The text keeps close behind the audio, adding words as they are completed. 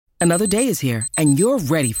Another day is here, and you're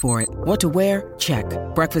ready for it. What to wear? Check.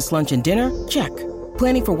 Breakfast, lunch, and dinner? Check.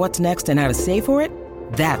 Planning for what's next and how to save for it?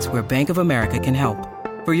 That's where Bank of America can help.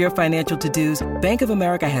 For your financial to-dos, Bank of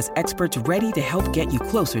America has experts ready to help get you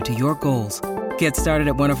closer to your goals. Get started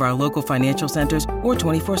at one of our local financial centers or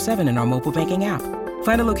 24/7 in our mobile banking app.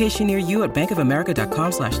 Find a location near you at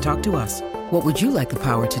bankofamerica.com/talktous. What would you like the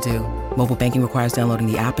power to do? Mobile banking requires downloading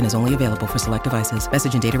the app and is only available for select devices.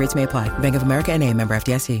 Message and data rates may apply. Bank of America N.A., member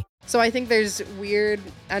FDIC. So I think there's weird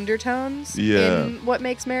undertones in what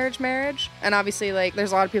makes marriage. And obviously, like,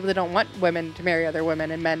 there's a lot of people that don't want women to marry other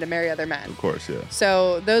women and men to marry other men. Of course, yeah.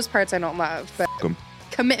 So those parts I don't love, but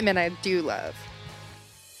commitment I do love.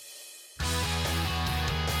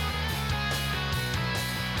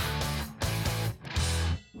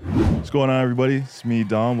 What's going on, everybody? It's me,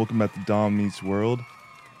 Dom. Welcome back to Dom Meets World.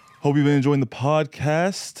 Hope you've been enjoying the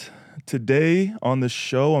podcast. Today on the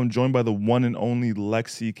show, I'm joined by the one and only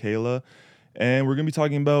Lexi Cayla, and we're going to be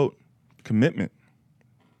talking about commitment.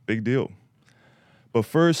 Big deal. But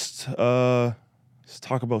first, let's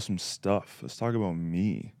talk about some stuff. Let's talk about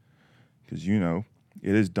me, because, you know,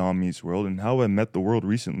 it is Dom Meets World, and how I met the world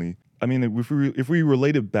recently. I mean, if we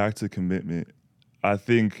relate it back to commitment, I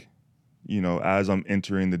think, you know, as I'm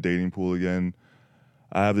entering the dating pool again,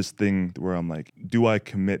 I have this thing where I'm like, do I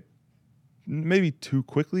commit maybe too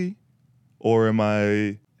quickly? Or am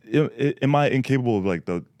I incapable of, like,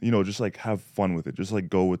 just like have fun with it, just like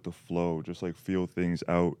go with the flow, just like feel things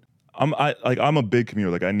out. I'm a big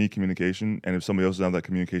communicator. Like, I need communication, and if somebody else doesn't have that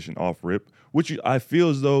communication off rip, which I feel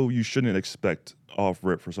as though you shouldn't expect off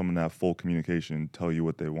rip for someone to have full communication and tell you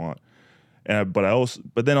what they want.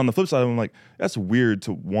 But then on the flip side, I'm like, that's weird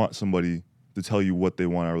to want somebody to tell you what they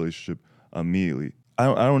want in a relationship immediately. I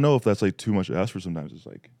don't know if that's like too much to ask for. Sometimes it's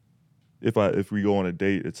like, if we go on a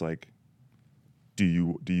date, it's like, do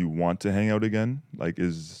you want to hang out again? Like,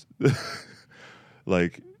 is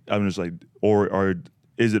like, I'm just like, or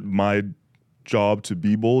is it my job to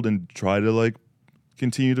be bold and try to, like,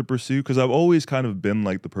 continue to pursue? Because I've always kind of been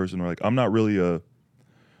like the person where, like, I'm not really a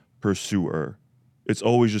pursuer. It's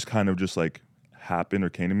always just kind of just like happened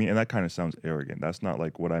or came to me, and that kind of sounds arrogant. That's not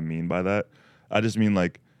like what I mean by that. I just mean,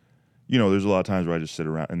 like, you know, there's a lot of times where I just sit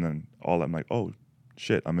around and then I'm like, oh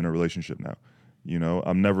shit, I'm in a relationship now. You know,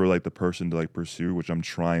 I'm never like the person to, like, pursue, which I'm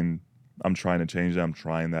trying to change that. I'm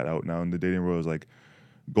trying that out now in the dating world. Is like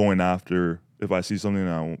going after, if I see someone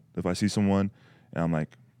and I'm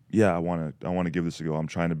like, yeah, I want to give this a go. I'm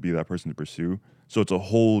trying to be that person to pursue. So it's a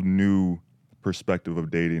whole new perspective of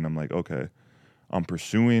dating. I'm like, okay, I'm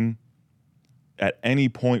pursuing. At any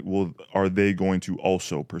point, are they going to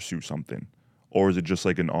also pursue something, or is it just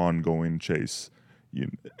like an ongoing chase?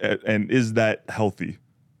 And is that healthy?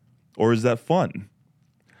 Or is that fun?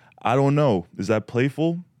 I don't know. Is that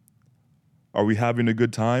playful? Are we having a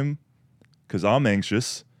good time? Because I'm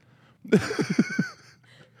anxious.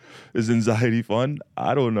 Is anxiety fun?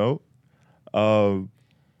 I don't know.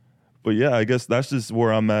 But yeah, I guess that's just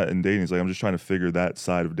where I'm at in dating. It's like, I'm just trying to figure that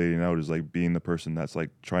side of dating out, is like being the person that's like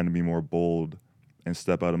trying to be more bold and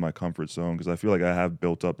step out of my comfort zone. Because I feel like I have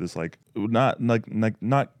built up this, like, not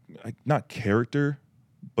character,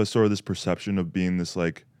 but sort of this perception of being this,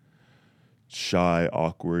 like, shy,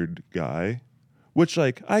 awkward guy, which,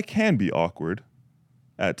 like, I can be awkward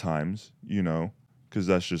at times, you know, because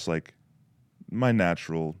that's just like my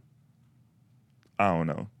natural, I don't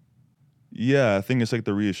know. Yeah, I think it's like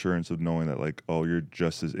the reassurance of knowing that, like, oh, you're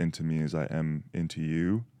just as into me as I am into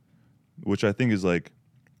you, which I think is like,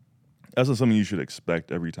 that's not something you should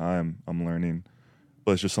expect every time. I'm learning,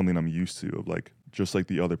 but it's just something I'm used to, of, like, just like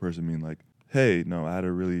the other person being like, hey, no, I had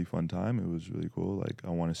a really fun time. It was really cool. Like, I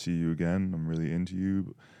want to see you again. I'm really into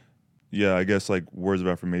you. Yeah, I guess, like, words of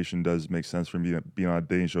affirmation does make sense for me being on a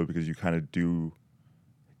dating show, because you kind of do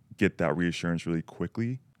get that reassurance really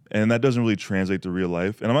quickly. And that doesn't really translate to real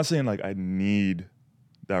life. And I'm not saying, like, I need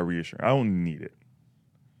that reassurance. I don't need it.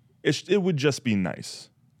 It would just be nice.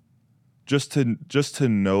 Just to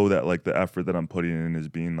know that, like, the effort that I'm putting in is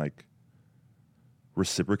being, like,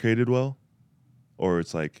 reciprocated well. Or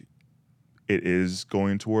it's like, it is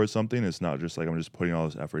going towards something. It's not just like I'm just putting all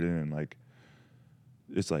this effort in and, like,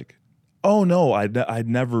 it's like, oh no, I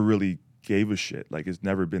never really gave a shit. Like, it's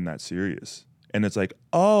never been that serious. And it's like,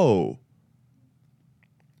 oh,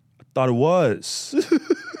 I thought it was.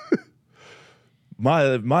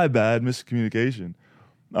 my bad, miscommunication.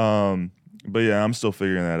 But yeah, I'm still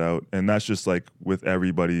figuring that out. And that's just, like, with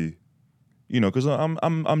everybody, you know, because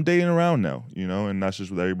I'm dating around now, you know, and that's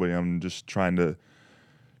just with everybody. I'm just trying to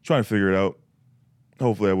figure it out.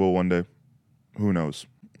 Hopefully I will one day. Who knows?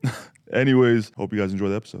 Anyways, hope you guys enjoy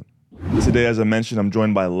the episode. Today, as I mentioned, I'm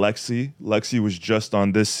joined by Lexi. Lexi was just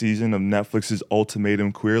on this season of Netflix's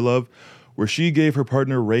Ultimatum Queer Love, where she gave her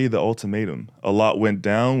partner Ray the ultimatum. A lot went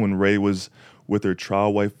down when Ray was with her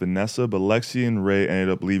trial wife Vanessa, but Lexi and Ray ended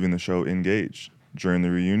up leaving the show engaged. During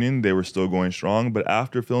the reunion, they were still going strong, but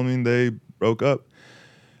after filming, they broke up.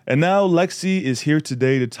 And now Lexi is here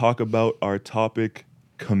today to talk about our topic,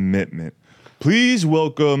 commitment. Please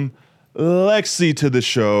welcome Lexi to the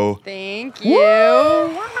show. Thank you.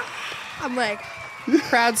 Woo! I'm like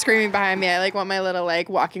crowd screaming behind me. I like want my little like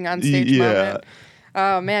walking on stage moment.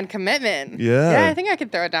 Oh man, commitment. Yeah, I think I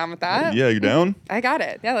could throw it down with that. Yeah, you down? I got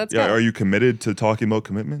it. Yeah, let's go. Are you committed to talking about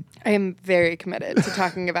commitment? I am very committed to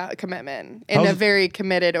talking about commitment in a very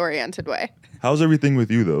committed oriented way. How's everything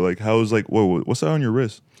with you though? Like what's that on your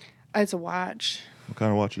wrist? It's a watch. What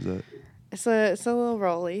kind of watch is that? It's a little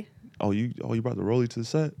rolly. Oh, you brought the rollie to the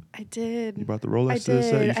set? I did. You brought the Rolex to the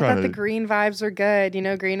set? I thought the green vibes were good. You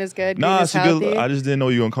know, green is good. Nah, green it's good. I just didn't know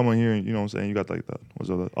you were going to come on here and, you know what I'm saying? You got like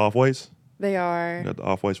the off-whites? They are. You got the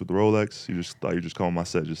off-whites with the Rolex. You just thought you just call my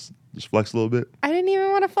set, just flex a little bit? I didn't even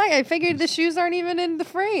want to flex. I figured the shoes aren't even in the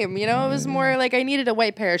frame. You know, it was more like I needed a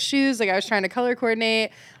white pair of shoes. Like I was trying to color coordinate.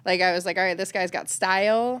 Like I was like, all right, this guy's got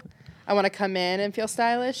style. I want to come in and feel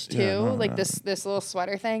stylish too. This little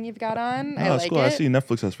sweater thing you've got on. I like cool. it. I see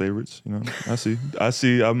Netflix has favorites, you know. I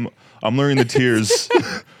see I'm learning the tiers.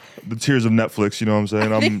 The tiers of Netflix, you know what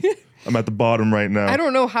I'm saying? I'm at the bottom right now. I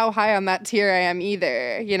don't know how high on that tier I am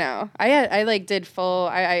either, you know. I had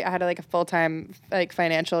like a full-time like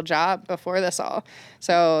financial job before this all.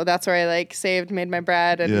 So that's where I like saved, made my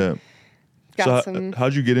bread and got some.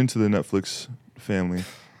 How'd you get into the Netflix family?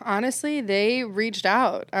 Honestly, they reached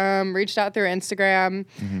out through Instagram.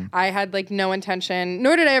 Mm-hmm. I had like no intention,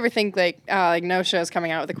 nor did I ever think like no show's coming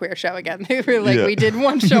out with a queer show again. They were like, we did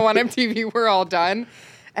one show on MTV, we're all done.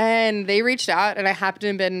 And they reached out, and I happened to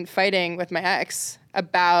have been fighting with my ex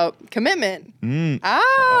about commitment. You see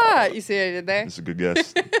what I did there? That's a good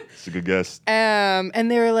guess. It's a good guess. And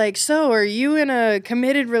they were like, so are you in a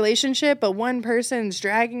committed relationship, but one person's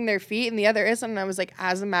dragging their feet and the other isn't? And I was like,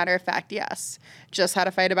 as a matter of fact, yes. Just had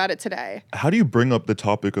a fight about it today. How do you bring up the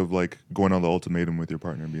topic of like going on the ultimatum with your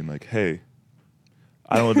partner and being like, hey,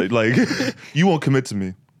 I don't like, you won't commit to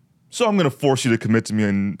me, so I'm going to force you to commit to me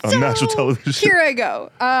on national television. Here I go.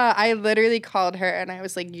 I literally called her and I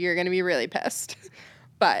was like, you're going to be really pissed.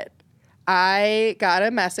 But I got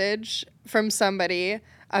a message from somebody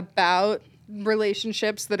about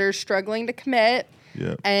relationships that are struggling to commit.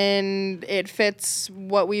 Yeah. And it fits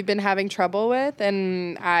what we've been having trouble with.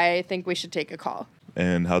 And I think we should take a call.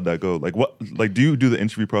 And how'd that go? Do you do the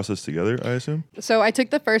interview process together, I assume? So I took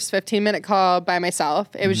the first 15-minute call by myself.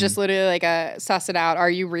 It was just literally like a suss it out. Are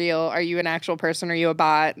you real? Are you an actual person? Are you a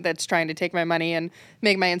bot that's trying to take my money and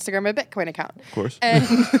make my Instagram a Bitcoin account? Of course.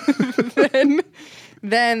 And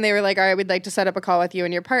then they were like, all right, we'd like to set up a call with you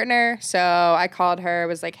and your partner. So I called her,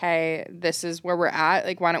 was like, hey, this is where we're at.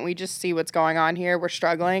 Like, why don't we just see what's going on here? We're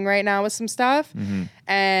struggling right now with some stuff. Mm-hmm.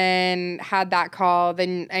 And had that call.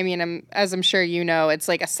 Then, I mean, as I'm sure you know, it's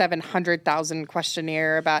like a 700,000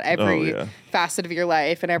 questionnaire about every facet of your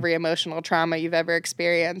life and every emotional trauma you've ever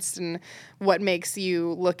experienced and what makes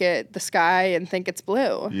you look at the sky and think it's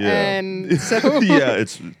blue. Yeah. And so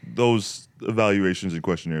it's those evaluations and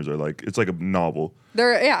questionnaires are like, it's like a novel.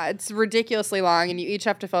 It's ridiculously long and you each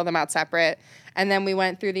have to fill them out separate. And then we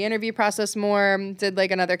went through the interview process more, did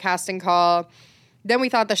like another casting call. Then we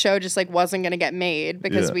thought the show just like wasn't going to get made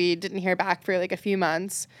because we didn't hear back for like a few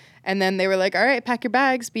months. And then they were like, all right, pack your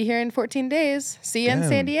bags, be here in 14 days. See you in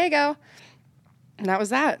San Diego. And that was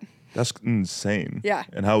that. That's insane. Yeah.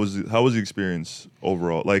 And how was the experience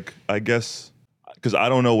overall? Like, I guess, because I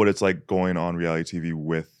don't know what it's like going on reality TV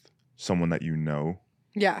with someone that you know.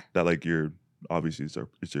 Yeah. That like you're, obviously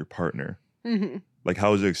it's your partner. Mm-hmm. Like,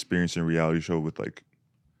 how is the experience in a reality show with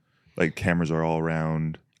like cameras are all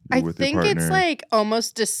around? I think it's like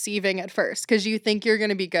almost deceiving at first because you think you're going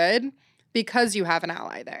to be good because you have an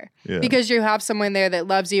ally there. Yeah. Because you have someone there that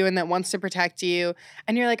loves you and that wants to protect you.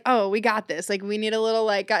 And you're like, oh, we got this. Like, we need a little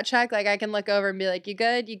like gut check. Like, I can look over and be like, you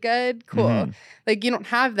good? You good? Cool. Mm-hmm. Like, you don't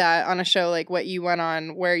have that on a show like what you went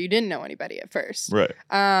on where you didn't know anybody at first. Right.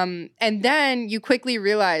 And then you quickly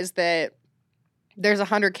realize that there's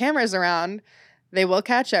 100 cameras around. They will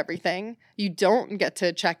catch everything. You don't get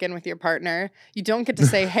to check in with your partner. You don't get to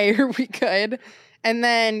say, hey, are we good? And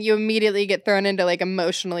then you immediately get thrown into like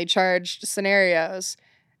emotionally charged scenarios.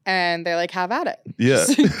 And they're like, have at it. Yeah.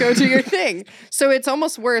 Just go do your thing. So it's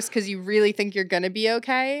almost worse because you really think you're going to be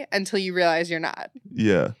okay until you realize you're not.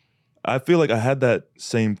 Yeah. I feel like I had that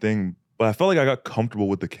same thing, but I felt like I got comfortable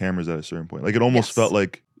with the cameras at a certain point. Like, it almost felt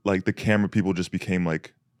like the camera people just became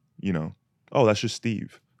like oh, that's just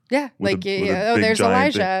Steve. Yeah, With like, a- with a yeah, oh, big there's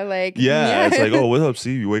giant thing. Elijah. Like, Yeah, it's like, oh, what's up,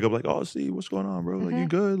 Steve? You wake up like, oh, Steve, what's going on, bro? Like, you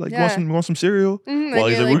good? Like, Yeah. you want some cereal? Mm-hmm. While And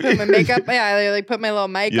he's you like, put my makeup. Yeah, I like put my little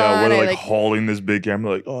mic yeah, on. we're I like hauling this big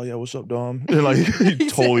camera, like, oh yeah, what's up, Dom? And like, you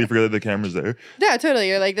totally forget that the camera's there. Yeah, totally.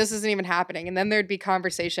 You're like, this isn't even happening. And then there'd be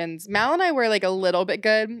conversations. Mal and I were like a little bit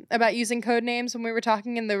good about using code names when we were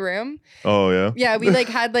talking in the room. Oh yeah. Yeah, we like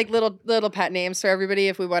had like little pet names for everybody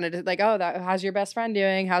if we wanted to, like, oh, how's your best friend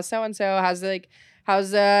doing? How's so and so?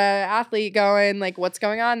 How's the athlete going? Like, what's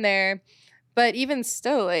going on there? But even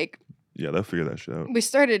still, like, Yeah, they'll figure that shit out. we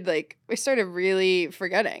started really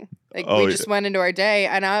forgetting. Like, Oh, we just went into our day,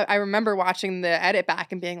 and I remember watching the edit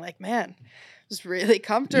back and being like, man, it was really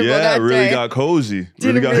comfortable Yeah, that it really day. got cozy.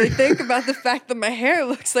 Didn't really think about the fact that my hair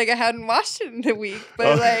looks like I hadn't washed it in a week,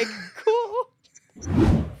 but like, cool.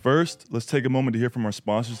 First, let's take a moment to hear from our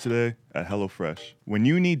sponsors today at HelloFresh. When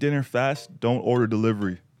you need dinner fast, don't order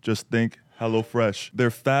delivery. Just think HelloFresh. They're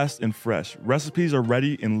fast and fresh. Recipes are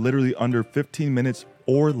ready in literally under 15 minutes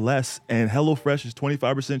or less, and HelloFresh is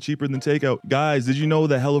 25% cheaper than takeout. Guys, did you know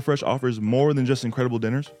that HelloFresh offers more than just incredible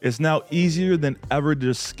dinners? It's now easier than ever to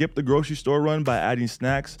just skip the grocery store run by adding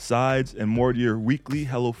snacks, sides, and more to your weekly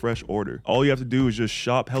HelloFresh order. All you have to do is just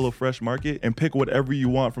shop HelloFresh Market and pick whatever you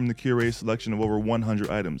want from the curated selection of over 100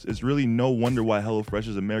 items. It's really no wonder why HelloFresh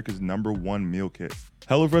is America's #1 meal kit.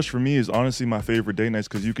 HelloFresh for me is honestly my favorite date nights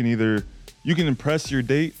because you can impress your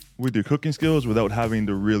date with your cooking skills without having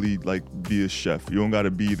to really like be a chef. You don't got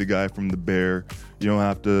to be the guy from The Bear. You don't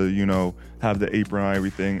have to, have the apron on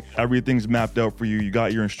everything. Everything's mapped out for you. You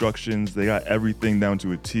got your instructions. They got everything down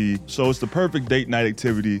to a T. So it's the perfect date night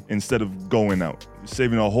activity instead of going out. You're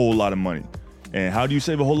saving a whole lot of money. And how do you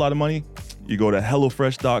save a whole lot of money? You go to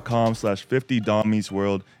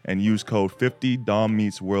HelloFresh.com/50DomMeetsWorld and use code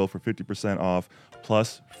 50DomMeetsWorld for 50% off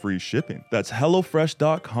plus free shipping. That's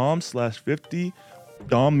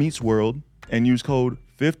HelloFresh.com/50DomMeetsWorld and use code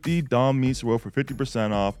 50DomMeetsWorld for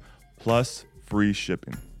 50% off plus free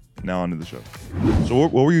shipping. Now on to the show. So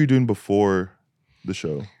what were you doing before the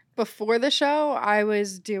show? Before the show, I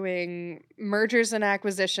was doing mergers and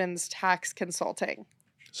acquisitions tax consulting.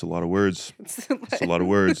 It's a lot of words. It's a lot of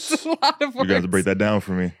words. It's a lot of words. You're going to have to break that down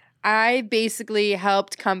for me. I basically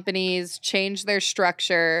helped companies change their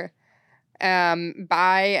structure,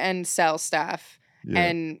 buy and sell stuff,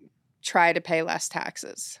 and try to pay less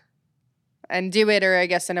taxes. And do it, or I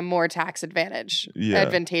guess in a more advantageous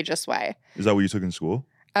way. Is that what you took in school?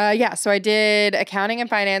 Yeah, so I did accounting and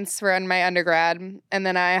finance for my undergrad, and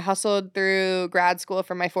then I hustled through grad school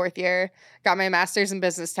for my 4th year, got my master's in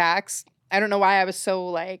business tax. I don't know why I was so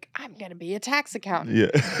like, I'm going to be a tax accountant.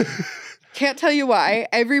 Yeah. Can't tell you why.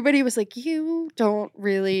 Everybody was like, you don't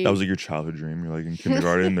really. That was like your childhood dream. You're like in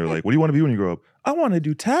kindergarten. They're like, what do you want to be when you grow up? I want to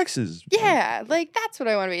do taxes. Yeah, like that's what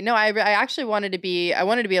I want to be. No, I actually wanted to be a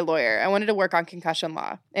lawyer. I wanted to work on concussion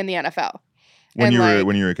law in the NFL. When you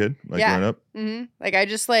were a kid, like growing up? Mm-hmm. Like I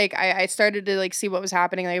just I started to like see what was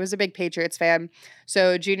happening. Like I was a big Patriots fan.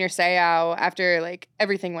 So Junior Seau, after like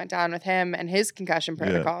everything went down with him and his concussion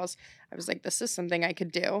protocols, I was like, this is something I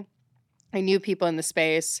could do. I knew people in the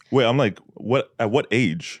space. Wait, I'm like, at what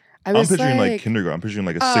age? I'm picturing like kindergarten. I'm picturing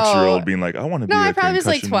like a 6-year-old being like, I want to be. No, I probably was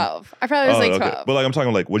like 12. I probably was like 12. Okay. But like I'm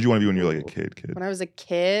talking like, what did you want to be when you were like a kid? When I was a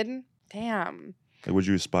kid, damn. Like, what did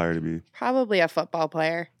you aspire to be? Probably a football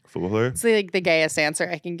player. Football player? It's like the gayest answer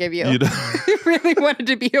I can give you. I really wanted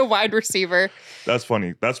to be a wide receiver. That's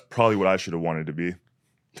funny. That's probably what I should have wanted to be.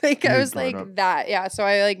 Like I was like that. Yeah. So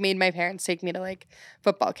I like made my parents take me to like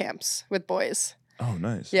football camps with boys. Oh,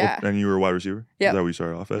 nice. Yeah. And you were a wide receiver? Yeah. Is that what you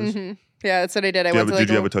started off as? Mm-hmm. Yeah, that's what I did. Did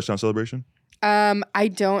you have a touchdown celebration?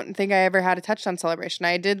 I don't think I ever had a touchdown celebration.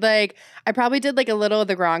 I probably did like a little of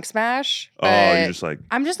the Gronk smash. Oh, you're just like.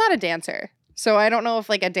 I'm just not a dancer. So I don't know if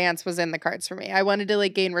like a dance was in the cards for me. I wanted to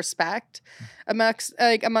like gain respect amongst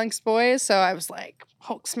boys. So I was like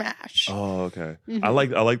Hulk smash. Oh, okay. Mm-hmm. I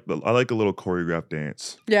like a little choreographed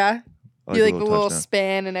dance. Yeah. You like a little touchdown.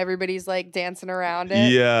 spin and everybody's like dancing around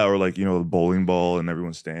it. Yeah, or like, the bowling ball and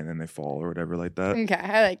everyone's standing and they fall or whatever like that. Okay,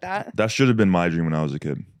 I like that. That should have been my dream when I was a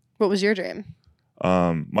kid. What was your dream?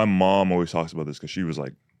 My mom always talks about this because she was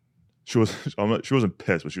like, she wasn't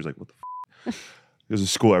pissed, but she was like, what the f? Because in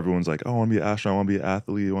school, everyone's like, oh, I want to be an astronaut, I want to be an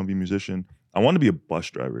athlete, I want to be a musician. I want to be a bus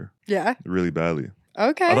driver. Yeah. Really badly.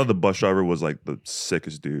 Okay. I thought the bus driver was like the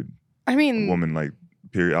sickest dude. I mean. Woman, like,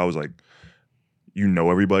 period. I was like,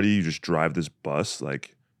 everybody, you just drive this bus,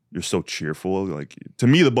 like, you're so cheerful. Like, to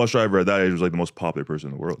me, the bus driver at that age was like the most popular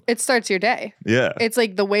person in the world. It starts your day. Yeah. It's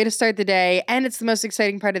like the way to start the day, and it's the most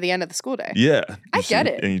exciting part of the end of the school day. Yeah. I get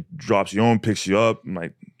it. And he drops you home, picks you up, and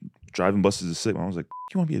like, driving buses is sick. I was like,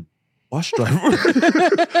 you want to be a bus driver.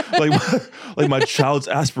 like my child's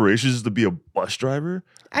aspirations is to be a bus driver.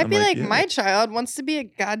 I'd be like, my child wants to be a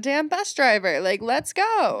goddamn bus driver. Like, let's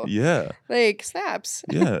go. Yeah. Like, snaps.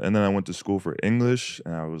 Yeah. And then I went to school for English,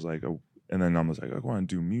 and I was like, and then I was like, I want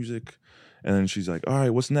to do music. And then she's like, all right,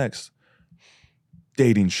 what's next?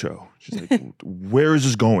 Dating show. She's like, where is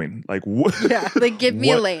this going? Like, what? Yeah, like, give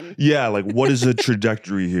me a lane. Yeah, like, what is the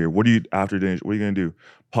trajectory here? What are you, after dating, what are you going to do?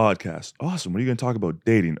 Podcast. Awesome. What are you going to talk about?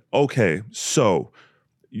 Dating. Okay, so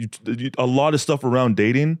a lot of stuff around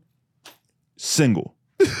dating, single.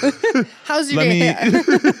 How's your day?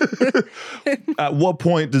 At what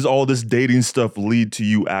point does all this dating stuff lead to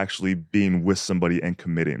you actually being with somebody and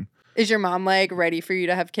committing? Is your mom like ready for you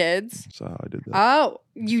to have kids? That's how I did that. Oh,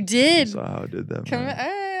 you did. That's how I did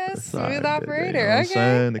that. Smooth operator. You know what I'm okay.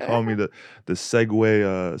 saying? They call me the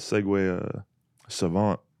Segway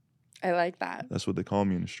savant. I like that. That's what they call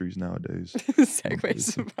me in the streets nowadays. Segway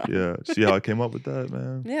savant. Yeah. See how I came up with that,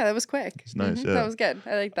 man? Yeah, that was quick. It's nice. Yeah. That was good.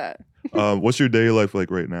 I like that. What's your daily life like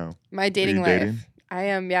right now? My dating life. Dating? I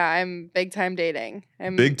am. Yeah, I'm big time dating.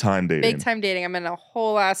 Big time dating. Big time dating. I'm in a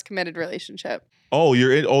whole ass committed relationship. Oh,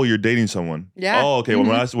 you're dating someone. Yeah. Oh, okay.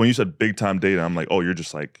 Well, when you said big time dating, I'm like, oh, you're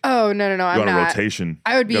just like. Oh no, I'm not. on a rotation.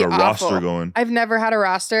 I would be you got a awful. roster going. I've never had a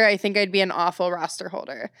roster. I think I'd be an awful roster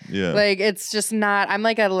holder. Yeah. Like it's just not. I'm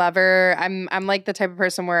like a lover. I'm like the type of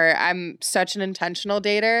person where I'm such an intentional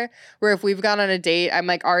dater. Where if we've gone on a date, I'm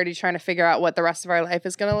like already trying to figure out what the rest of our life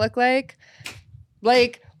is gonna look like.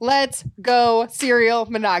 Like, let's go serial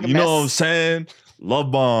monogamous. You know what I'm saying?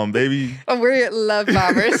 Love bomb, baby. Oh, we're love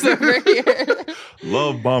bombers over here.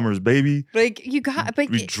 Love bombers, baby. Like you got,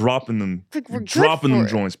 like we dropping them, like we're dropping them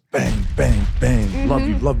joints. Bang, bang, bang. Mm-hmm. Love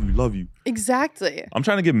you, love you, love you. Exactly. I'm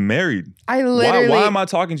trying to get married. I literally. Why am I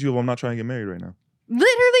talking to you if I'm not trying to get married right now?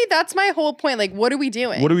 Literally, that's my whole point. Like, what are we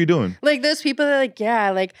doing? What are we doing? Like those people that are like,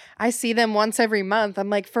 yeah, like I see them once every month.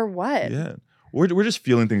 I'm like, for what? Yeah, we're just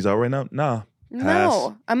feeling things out right now. Nah. Pass.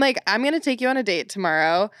 No, I'm like, I'm going to take you on a date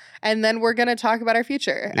tomorrow and then we're going to talk about our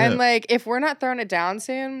future. Yeah. And like, if we're not throwing it down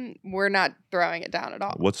soon, we're not throwing it down at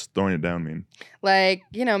all. What's throwing it down mean? Like,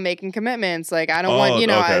 making commitments. Like, I don't want,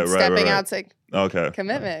 stepping out to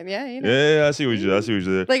commitment. Yeah. Yeah, I see what you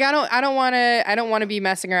did. Like, I don't want to be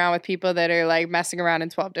messing around with people that are like messing around in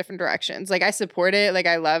 12 different directions. Like, I support it. Like,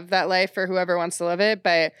 I love that life for whoever wants to live it.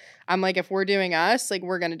 But I'm like, if we're doing us, like,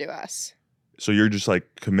 we're going to do us. So you're just like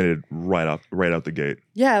committed right out the gate.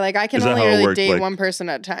 Yeah, like I can only really date one person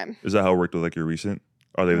at a time. Is that how it worked with like your recent?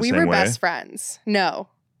 Are they the same way? We were best friends. No,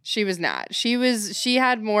 she was not. She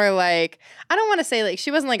had more like, I don't want to say like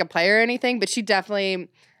she wasn't like a player or anything, but she definitely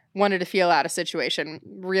wanted to feel out a situation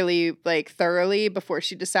really like thoroughly before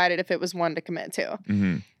she decided if it was one to commit to.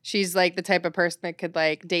 Mm-hmm. She's like the type of person that could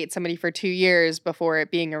like date somebody for 2 years before it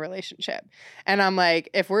being a relationship. And I'm like,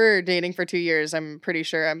 if we're dating for 2 years, I'm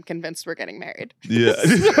convinced we're getting married. Yeah.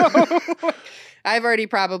 So, I've already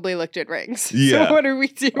probably looked at rings. Yeah. So what are we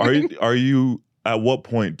doing? Are you at what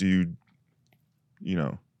point do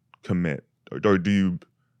you commit? Or do you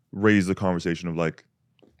raise the conversation of like,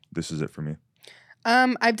 this is it for me?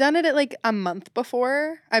 I've done it at like a month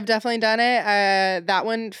before. I've definitely done it.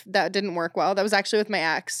 That didn't work well. That was actually with my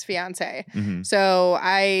ex fiance. Mm-hmm. So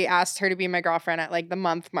I asked her to be my girlfriend at like the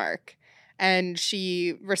month mark, and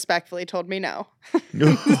she respectfully told me no.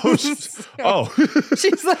 Oh,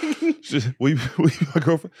 she's like, will you be my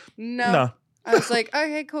girlfriend? No. Nah. I was like,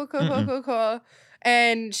 okay, cool.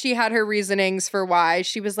 And she had her reasonings for why.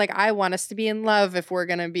 She was like, I want us to be in love if we're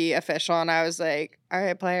going to be official. And I was like, all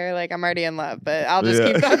right, player, like I'm already in love, but I'll just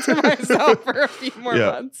keep that to myself for a few more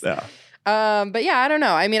months. Yeah. But yeah, I don't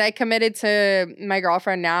know. I mean, I committed to my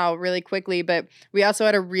girlfriend now really quickly, but we also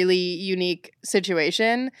had a really unique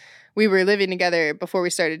situation. We were living together before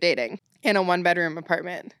we started dating in a 1-bedroom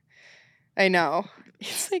apartment. I know.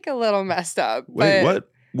 It's like a little messed up. Wait, what?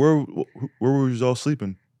 Where were you all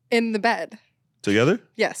sleeping? In the bed. Together?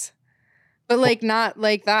 Yes. But like not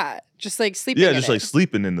like that. Just like sleeping in just it. like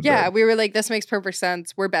sleeping in the bed. Yeah, we were like, this makes perfect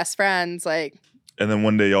sense. We're best friends. Like. And then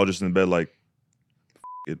one day y'all just in bed like,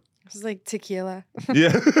 it. It was like tequila. Yeah.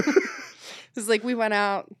 It was like we went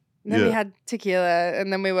out, and then we had tequila,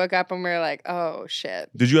 and then we woke up and we were like, oh shit.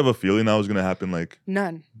 Did you have a feeling that was going to happen? Like.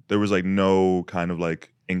 None. There was like no kind of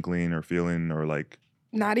like inkling or feeling or like.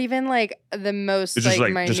 Not even like the most it's just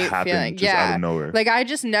like minute just happened, feeling. Just out of nowhere. Like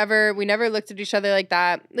we never looked at each other like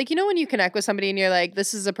that. Like, when you connect with somebody and you're like,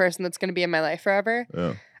 this is a person that's going to be in my life forever.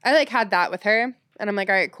 Yeah. I like had that with her. And I'm like,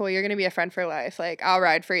 all right, cool. You're going to be a friend for life. Like, I'll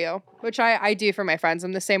ride for you, which I do for my friends.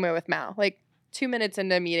 I'm the same way with Mal. Like 2 minutes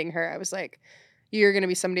into meeting her, I was like, you're going to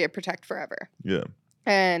be somebody I protect forever. Yeah.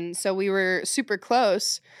 And so we were super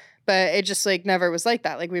close. But it just like never was like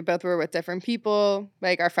that. Like we both were with different people.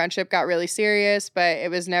 Like our friendship got really serious, but it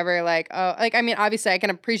was never like, oh, like, I mean, obviously I can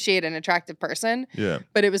appreciate an attractive person. Yeah.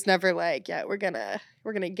 But it was never like, yeah, we're gonna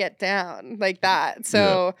get down like that.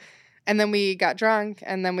 So, and then we got drunk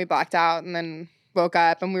and then we blacked out and then woke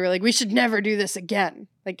up and we were like, we should never do this again,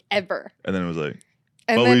 like ever. And then it was like,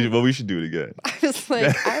 And we should do it again. I was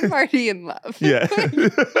like, I'm already in love. Yeah.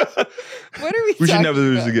 What are we We should talking never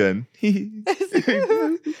do this about?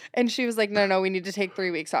 again. And she was like, no, we need to take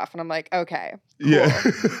 3 weeks off. And I'm like, okay. Cool. Yeah.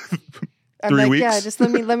 I'm 3 like, weeks? yeah, just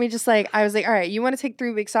let me just like, I was like, all right, you want to take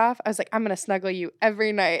 3 weeks off? I was like, I'm going to snuggle you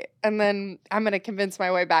every night. And then I'm going to convince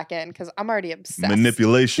my way back in because I'm already obsessed.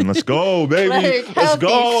 Manipulation. Let's go, baby. Like, Let's go.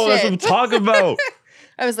 healthy That's shit. what I'm talking about.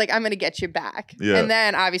 I was like, I'm going to get you back. Yeah. And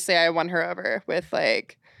then obviously I won her over with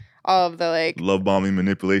like all of the like, Love bombing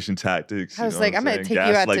manipulation tactics. I was you know like, what I'm going to saying? take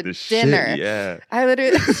you out Gaslight to the shit. dinner. Yeah. I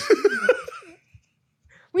literally,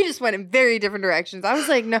 we just went in very different directions. I was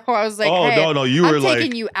like, no, I was like, Oh, hey, no. You I'm were like,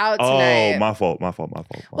 taking you out tonight. oh, my fault.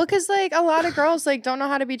 Well, because like a lot of girls like don't know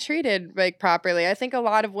how to be treated like properly. I think a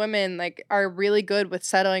lot of women like are really good with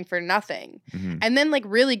settling for nothing. Mhm. And then like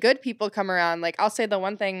really good people come around. Like I'll say the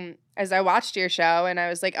one thing as I watched your show and I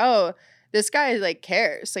was like, oh, this guy like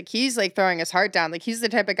cares. Like he's like throwing his heart down. Like he's the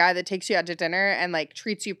type of guy that takes you out to dinner and like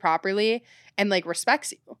treats you properly and like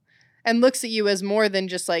respects you and looks at you as more than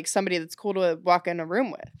just like somebody that's cool to walk in a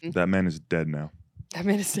room with. That man is dead now. That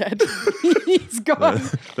man is dead. He's gone.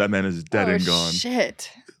 That man is dead and gone. Shit.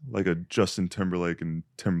 Like a Justin Timberlake and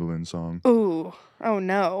Timberland song. Ooh. Oh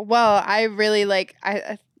no. Well, I really like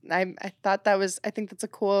I thought that was I think that's a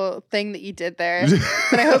cool thing that you did there.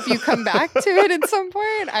 But I hope you come back to it at some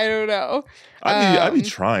point. I don't know. I'd be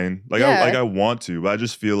trying. Like yeah. I want to, but I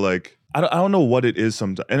just feel like I don't know what it is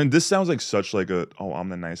sometimes. And this sounds like such like a I'm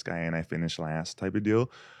the nice guy and I finish last type of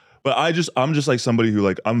deal. But I'm just like somebody who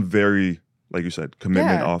like I'm very, like you said,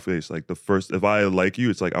 commitment off base. Like if I like you,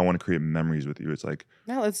 it's like I want to create memories with you. It's like,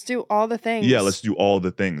 no, let's do all the things. yeah, let's do all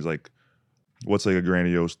the things. Like what's like a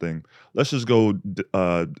grandiose thing? Let's just go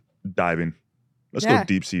diving. Let's go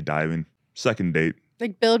deep sea diving. Second date.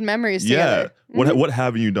 Like build memories together. Yeah. What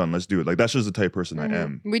haven't you done? Let's do it. Like that's just the type of person I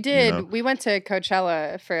am. We did. You know? We went to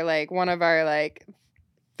Coachella for like one of our like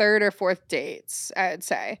third or fourth dates, I would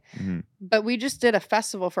say. Mm-hmm. But we just did a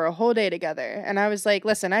festival for a whole day together. And I was like,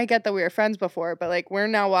 listen, I get that we were friends before, but like we're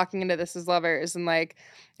now walking into this as lovers. And like,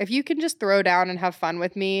 if you can just throw down and have fun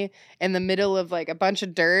with me in the middle of like a bunch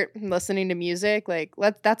of dirt and listening to music, like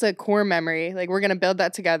that's a core memory. Like we're going to build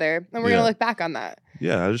that together and we're going to look back on that.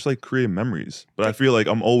 Yeah, I just like create memories. But I feel like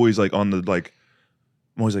I'm always like on the like,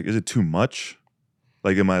 I'm always like, is it too much?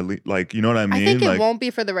 Like, am I like, you know what I mean? I think it like, won't be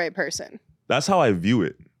for the right person. That's how I view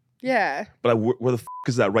it. Yeah. But where the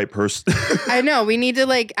is that right person? I know. We need to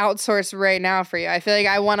like outsource right now for you. I feel like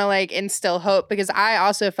I want to like instill hope because I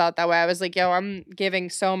also felt that way. I was like, yo, I'm giving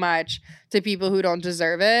so much to people who don't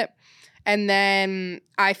deserve it. And then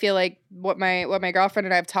I feel like what my girlfriend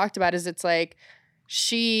and I have talked about is it's like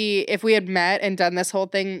if we had met and done this whole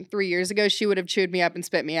thing 3 years ago, she would have chewed me up and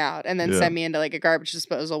spit me out and then sent me into like a garbage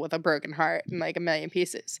disposal with a broken heart and like a million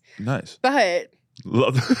pieces. Nice. But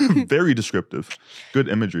very descriptive. Good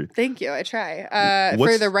imagery. Thank you. I try.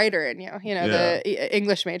 For the writer in you, the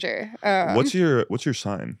English major. What's your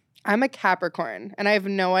sign? I'm a Capricorn, and I have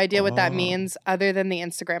no idea what that means other than the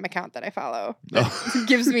Instagram account that I follow. That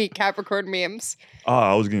gives me Capricorn memes.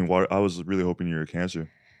 I was really hoping you were a Cancer.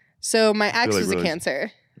 So my ex was a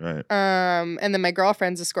Cancer. Right. And then my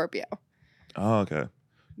girlfriend's a Scorpio. Oh, okay.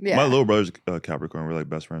 Yeah. My little brother's a Capricorn. We're like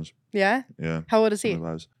best friends. Yeah? Yeah. How old is he?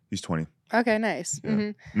 He's 20. Okay, nice. Yeah.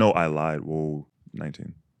 Mm-hmm. No, I lied. Whoa,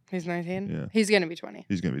 19. He's 19? Yeah. He's going to be 20.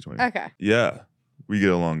 He's going to be 20. Okay. Yeah. We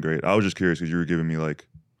get along great. I was just curious because you were giving me like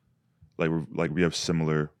we have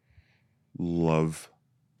similar love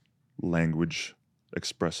language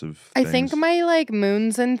expressive things. I think my like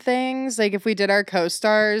moons and things, like if we did our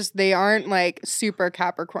co-stars, they aren't like super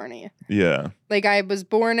Capricorn-y. Yeah. Like I was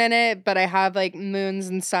born in it, but I have like moons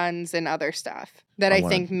and suns and other stuff that I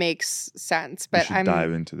think makes sense. But I'm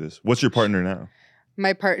dive into this. What's your partner now?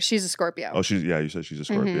 She's a Scorpio. Oh, you said she's a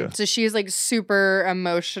Scorpio. Mm-hmm. So she's like super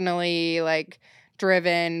emotionally like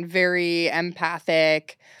driven, very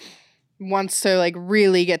empathic. Wants to like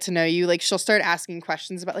really get to know you. Like she'll start asking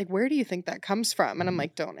questions about like, where do you think that comes from? And I'm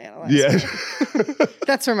like, don't analyze me.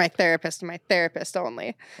 That's for my therapist and my therapist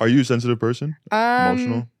only. Are you a sensitive person?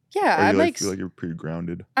 Emotional? Yeah. I'm like feel like you're pretty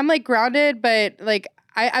grounded. I'm like grounded, but like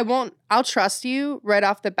I'll trust you right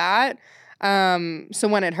off the bat. So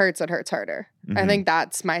when it hurts harder. Mm-hmm. I think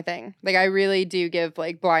that's my thing. Like I really do give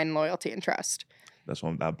like blind loyalty and trust. That's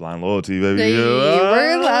one that blind loyalty, baby. Hey,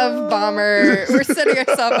 we're a love bomber. We're setting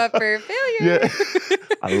ourselves up for failure. Yeah.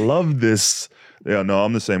 I love this. Yeah, no,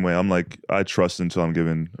 I'm the same way. I'm like, I trust until I'm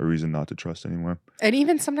given a reason not to trust anymore. And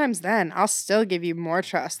even sometimes then, I'll still give you more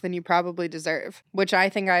trust than you probably deserve, which I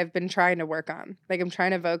think I've been trying to work on. Like, I'm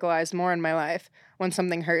trying to vocalize more in my life when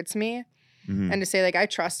something hurts me and to say, like, I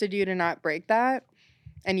trusted you to not break that,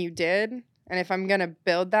 and you did. And if I'm going to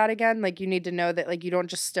build that again, like, you need to know that, like, you don't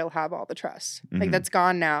just still have all the trust. Like, that's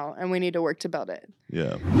gone now, and we need to work to build it.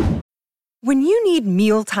 Yeah. When you need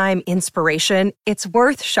mealtime inspiration, it's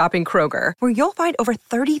worth shopping Kroger, where you'll find over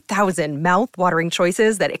 30,000 mouth-watering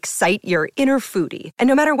choices that excite your inner foodie. And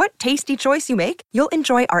no matter what tasty choice you make, you'll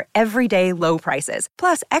enjoy our everyday low prices,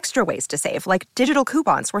 plus extra ways to save, like digital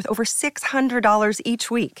coupons worth over $600 each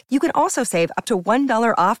week. You can also save up to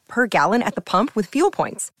 $1 off per gallon at the pump with fuel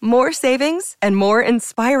points. More savings and more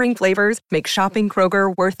inspiring flavors make shopping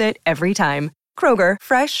Kroger worth it every time. Kroger,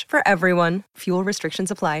 fresh for everyone. Fuel restrictions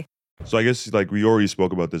apply. So I guess like we already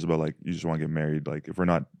spoke about this about like you just want to get married. Like if we're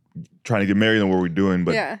not trying to get married, then what are we doing?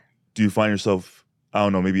 But do you find yourself, I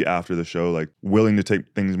don't know, maybe after the show, like willing to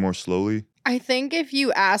take things more slowly? I think if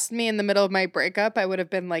you asked me in the middle of my breakup, I would have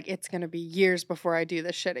been like, it's going to be years before I do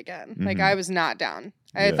this shit again. Like I was not down.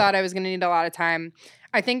 I thought I was going to need a lot of time.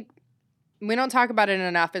 I think we don't talk about it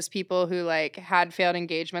enough as people who like had failed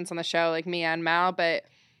engagements on the show, like me and Mal. But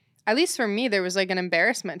at least for me, there was like an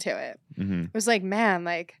embarrassment to it. It was like, man,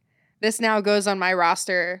 like, this now goes on my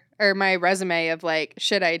roster or my resume of like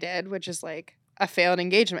shit I did, which is like a failed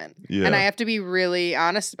engagement. Yeah. And I have to be really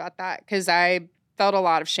honest about that because I felt a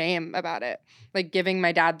lot of shame about it. Like giving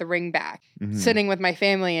my dad the ring back, sitting with my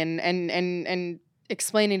family and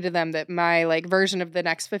explaining to them that my like version of the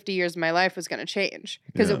next 50 years of my life was going to change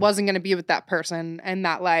because it wasn't going to be with that person and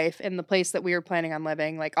that life and the place that we were planning on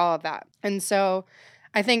living, like all of that. And so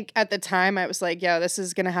I think at the time I was like, yo, this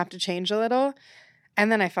is going to have to change a little. And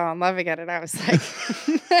then I fell in love again, and I was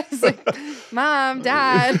like, Mom,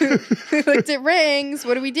 Dad, we looked at rings.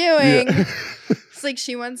 What are we doing? Yeah. It's like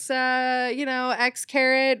she wants, X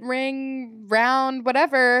carat ring, round,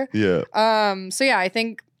 whatever. Yeah. So yeah, I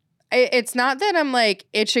think it's not that I'm like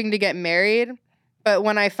itching to get married, but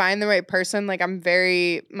when I find the right person, like I'm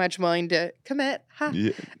very much willing to commit. Huh?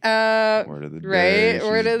 Yeah. Word of the day. Right.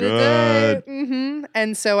 Word of the day. Mm-hmm.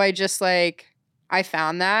 And so I just like. I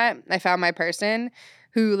found my person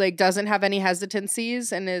who like doesn't have any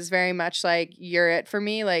hesitancies and is very much like, you're it for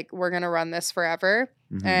me. Like we're going to run this forever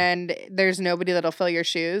and there's nobody that'll fill your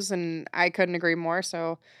shoes. And I couldn't agree more.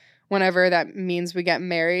 So whenever that means we get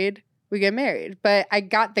married, we get married. But I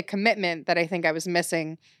got the commitment that I think I was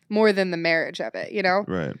missing more than the marriage of it, you know?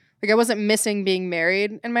 Right. Like I wasn't missing being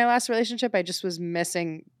married in my last relationship. I just was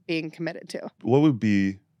missing being committed to. What would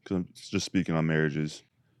be, because I'm just speaking on marriages,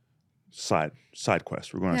 side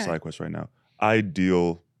quest. We're going on a side quest right now.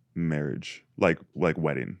 Ideal marriage, like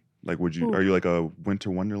wedding. Like, would you? Ooh. Are you like a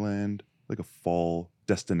winter wonderland, like a fall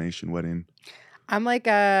destination wedding? I'm like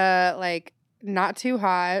not too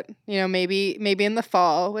hot. You know, maybe in the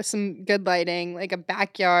fall with some good lighting, like a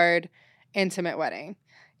backyard intimate wedding.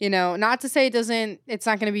 You know, not to say it's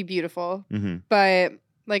not going to be beautiful, but.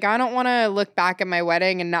 Like, I don't want to look back at my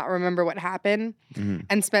wedding and not remember what happened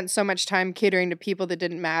and spent so much time catering to people that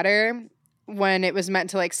didn't matter when it was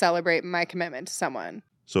meant to, like, celebrate my commitment to someone.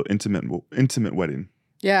 So intimate wedding.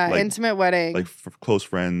 Yeah, like, intimate wedding. Like for close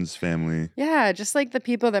friends, family. Yeah, just, like, the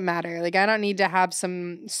people that matter. Like, I don't need to have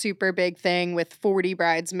some super big thing with 40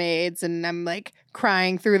 bridesmaids and I'm, like,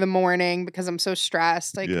 crying through the morning because I'm so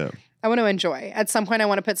stressed. Like, I want to enjoy. At some point, I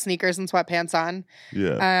want to put sneakers and sweatpants on.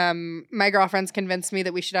 Yeah. My girlfriend's convinced me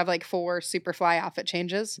that we should have like 4 super fly outfit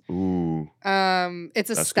changes. Ooh. It's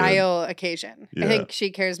a style occasion. Yeah. I think she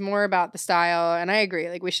cares more about the style, and I agree.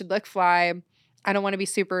 Like we should look fly. I don't want to be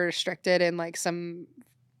super restricted in like some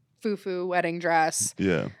foo-foo wedding dress.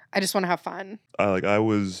 Yeah. I just want to have fun.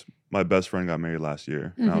 My best friend got married last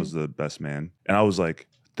year, and I was the best man. And I was like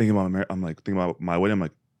thinking about my wedding. I'm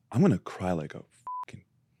like, I'm gonna cry like a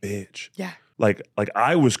bitch. Yeah. Like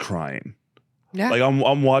I was crying. Yeah. Like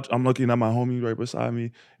I'm looking at my homie right beside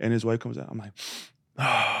me and his wife comes out. I'm like,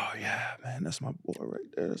 oh yeah, man, that's my boy right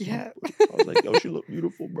there. That's my boy. I was like, yo, she look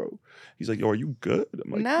beautiful, bro. He's like, yo, are you good? I'm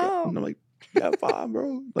like, no. Yeah. And I'm like, yeah, fine,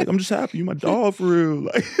 bro. Like, I'm just happy you my dog for real.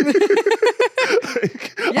 Like,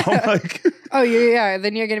 I'm like, oh yeah,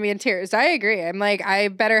 then you're gonna be in tears. I agree. I'm like, I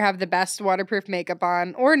better have the best waterproof makeup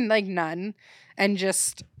on or like none. And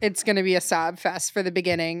just, it's going to be a sob fest for the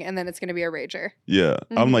beginning, and then it's going to be a rager. Yeah.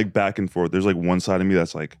 I'm like back and forth. There's like one side of me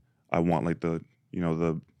that's like, I want like the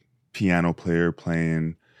piano player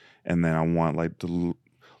playing, and then I want like the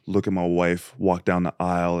look at my wife walk down the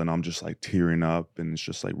aisle and I'm just like tearing up and it's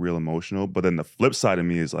just like real emotional. But then the flip side of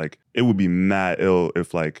me is like, it would be mad ill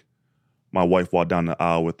if like my wife walked down the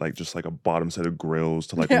aisle with like just like a bottom set of grills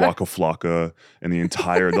to like Waka Flocka, and the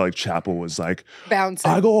entire like chapel was like bouncing.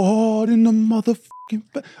 I go hard in the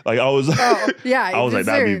motherfucking like I was yeah, I was like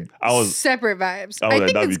separate vibes. I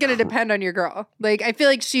think it's gonna depend on your girl. Like I feel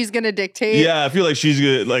like she's gonna dictate. Yeah, I feel like she's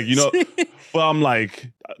gonna like, you know. But I'm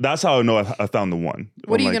like, that's how I know I found the one.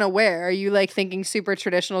 What are you gonna wear? Are you like thinking super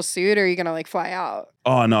traditional suit, or are you gonna like fly out?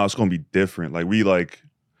 Oh no, it's gonna be different. Like we like,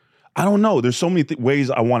 I don't know. There's so many ways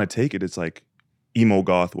I want to take it. It's like emo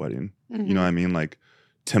goth wedding. You know what I mean? Like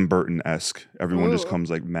Tim Burton-esque. Everyone just comes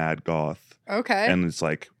like mad goth. Okay. And it's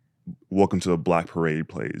like, welcome to the Black Parade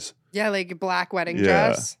plays. Yeah, like black wedding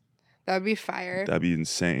dress. That would be fire. That'd be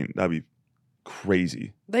insane. That'd be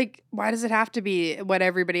crazy. Like, why does it have to be what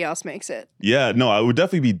everybody else makes it? Yeah, no, it would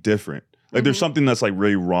definitely be different. Like there's something that's like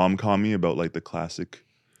really rom-com-y about like the classic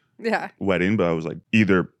wedding, but I was like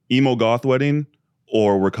either emo goth wedding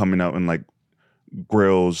or we're coming out in like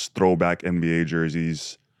grills, throwback NBA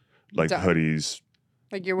jerseys, like hoodies.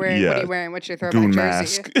 Like you're wearing, what are you wearing? What's your throwback Goon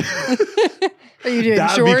jersey? mask. Are you doing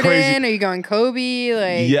That'd Jordan? Are you going Kobe?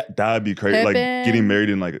 Like yeah, that'd be crazy. Pippen? Like getting married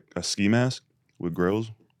in like a ski mask with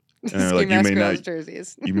grills. And they're like,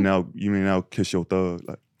 jerseys. you may now kiss your thug.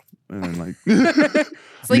 Like, and then like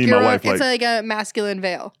it's like your wife, it's like a masculine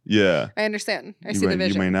veil. Yeah. I understand. I see the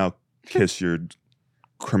vision. You may now kiss your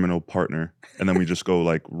criminal partner, and then we just go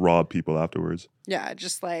like rob people afterwards. Yeah,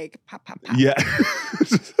 just like pop, pop, pop. Yeah.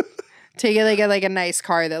 Take it like a nice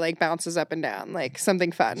car that like bounces up and down, like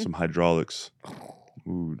something fun. Some hydraulics.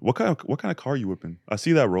 Ooh, what kind of car are you whipping? I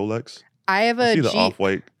see that Rolex. I have a Jeep. The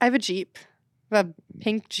off-white. I have a Jeep. A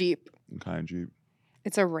pink Jeep. What kind of Jeep?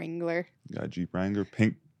 It's a Wrangler. You got a Jeep Wrangler?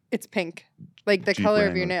 Pink? It's pink. Like the Jeep color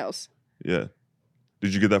Wrangler. of your nails. Yeah.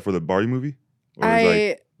 Did you get that for the Barbie movie? Or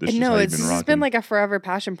this has been like a forever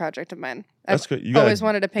passion project of mine. That's good. You always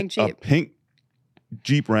wanted a pink Jeep. A pink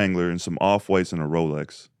Jeep Wrangler and some off-whites and a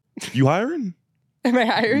Rolex. You hiring? Am I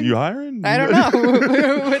hiring? You hiring? I don't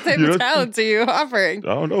know. What type of talents are you offering?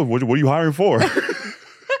 I don't know. What are you hiring for?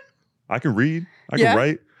 I can read. I can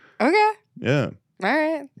write. Okay. Yeah. All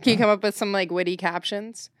right. Can you come up with some like witty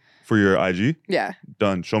captions? For your IG? Yeah.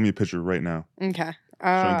 Done. Show me a picture right now. Okay.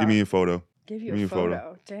 Give me a photo. Give you a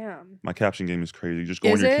photo. Damn. My caption game is crazy. Just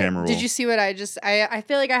go on your camera roll. Did you see what I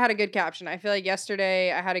feel like I had a good caption. I feel like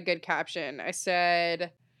yesterday I had a good caption. I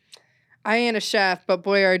said, I ain't a chef, but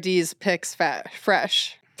Boyardee's picks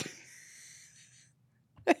fresh.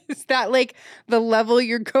 Is that like the level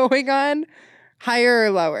you're going on? Higher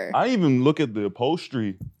or lower? I even look at the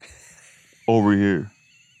upholstery over here.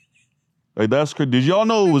 Like that's crazy. Did y'all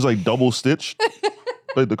know it was like double stitched?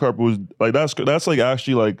 Like the carpet was like that's like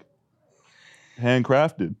actually like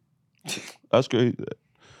handcrafted. That's great.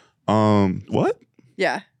 What?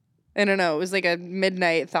 Yeah. I don't know. It was like a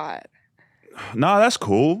midnight thought. Nah, that's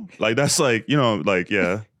cool. Like that's like, you know, like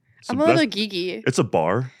yeah. I'm a little geeky. It's a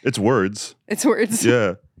bar. It's words. It's words.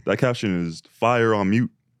 Yeah. That caption is fire on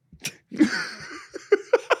mute.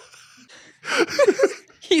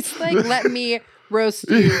 He's like, let me roast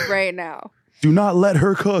you right now. Do not let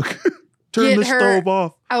her cook. Turn the stove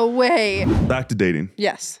off. Away. Back to dating.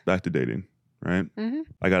 Yes. Back to dating, right? Mm-hmm.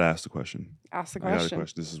 I got to ask the question. Ask the question. I got a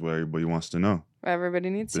question. This is what everybody wants to know. Everybody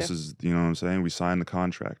needs this to. This is, you know what I'm saying? We signed the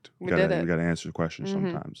contract. We did it. We got to answer the question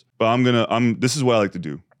sometimes. But this is what I like to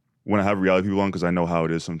do when I have reality people on, because I know how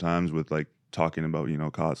it is sometimes with like talking about, you know,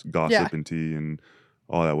 gossip and tea and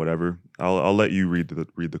all that, whatever. I'll let you read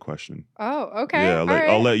the question. Oh, okay. Yeah,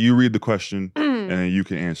 I'll let you read the question and then you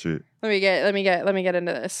can answer it. Let me get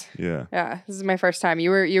into this. Yeah. Yeah. This is my first time. You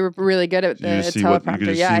were really good at the teleprompter. You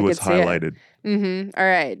can just see what's highlighted. Mm-hmm. All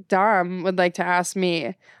right. Dom would like to ask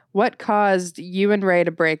me, what caused you and Ray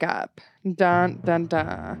to break up? Dun dun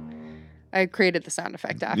dun. I created the sound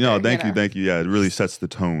effect after. Thank you. Yeah, it really sets the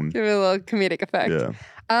tone. Give it a little comedic effect.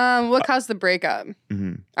 Yeah. What caused the breakup?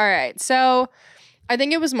 Mm-hmm. All right. So I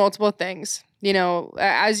think it was multiple things. You know,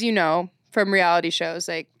 as you know from reality shows,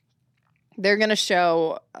 like they're going to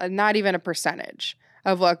show not even a percentage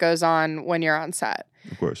of what goes on when you're on set.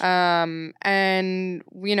 Of course. And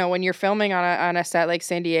you know, when you're filming on a set like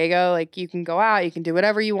San Diego, like you can go out, you can do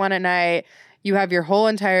whatever you want at night. You have your whole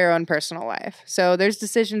entire own personal life. So there's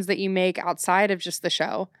decisions that you make outside of just the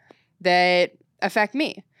show that affect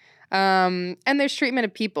me. And there's treatment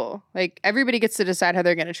of people. Like everybody gets to decide how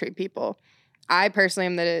they're going to treat people. I personally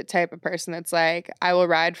am the type of person that's like, I will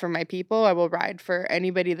ride for my people. I will ride for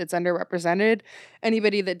anybody that's underrepresented,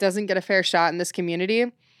 anybody that doesn't get a fair shot in this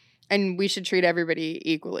community. And we should treat everybody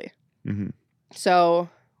equally. Mm-hmm. So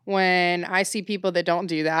when I see people that don't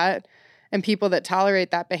do that and people that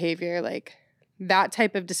tolerate that behavior, like that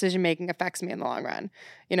type of decision making affects me in the long run.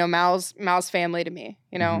 You know, Mal's family to me,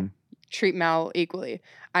 you know, treat Mal equally.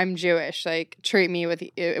 I'm Jewish, like treat me with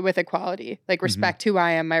equality, like respect who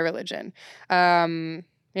I am, my religion.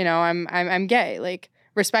 You know, I'm gay, like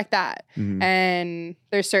respect that. And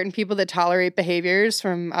there's certain people that tolerate behaviors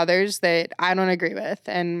from others that I don't agree with.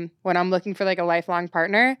 And when I'm looking for like a lifelong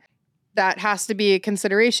partner, that has to be a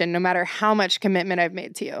consideration no matter how much commitment I've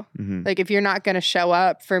made to you. Like if you're not going to show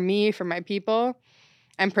up for me, for my people,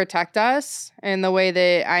 and protect us in the way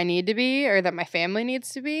that I need to be or that my family needs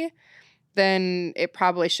to be, then it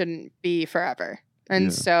probably shouldn't be forever.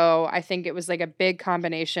 And so I think it was like a big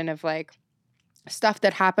combination of like stuff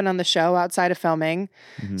that happened on the show outside of filming,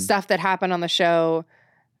 stuff that happened on the show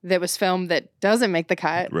that was filmed that doesn't make the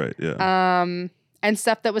cut. Right, yeah. And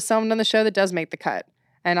stuff that was filmed on the show that does make the cut.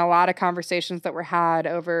 And a lot of conversations that were had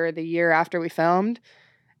over the year after we filmed.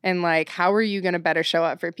 And like, how are you going to better show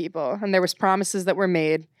up for people? And there was promises that were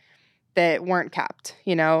made that weren't kept.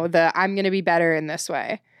 You know, I'm going to be better in this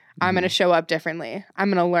way. I'm going to show up differently. I'm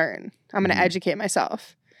going to learn. I'm going to educate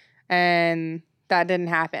myself. And that didn't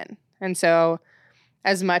happen. And so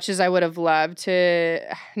as much as I would have loved to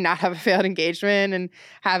not have a failed engagement and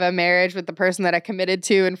have a marriage with the person that I committed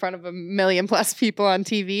to in front of 1 million+ people on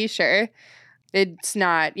TV, sure, it's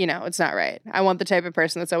not, you know, it's not right. I want the type of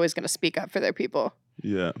person that's always going to speak up for their people.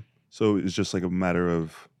 Yeah. So it's just like a matter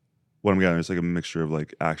of what I'm getting. It's like a mixture of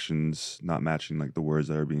like actions not matching like the words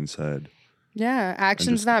that are being said. Yeah.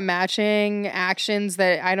 Actions not matching, actions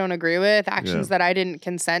that I don't agree with, actions that I didn't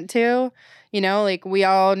consent to. You know, like we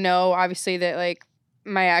all know obviously that like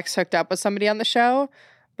my ex hooked up with somebody on the show,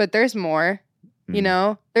 but there's more, you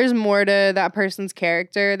know, there's more to that person's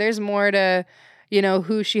character. There's more to, you know,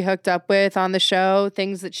 who she hooked up with on the show,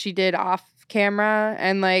 things that she did off camera.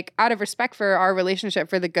 And like, out of respect for our relationship,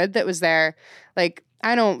 for the good that was there, like,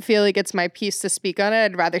 I don't feel like it's my piece to speak on it.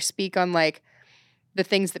 I'd rather speak on like the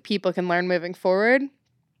things that people can learn moving forward.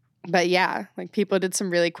 But yeah, like people did some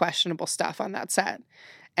really questionable stuff on that set.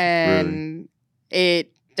 And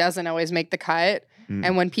it doesn't always make the cut.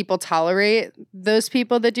 And when people tolerate those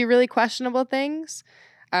people that do really questionable things,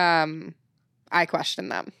 I question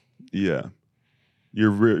them. Yeah.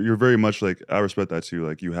 You're very much like, I respect that too.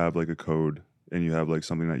 Like you have like a code and you have like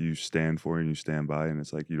something that you stand for and you stand by, and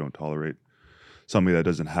it's like you don't tolerate somebody that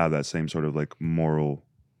doesn't have that same sort of like moral,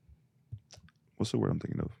 what's the word I'm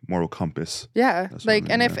thinking of? Moral compass. Yeah. Like,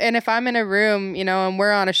 and if I'm in a room, you know, and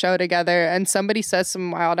we're on a show together and somebody says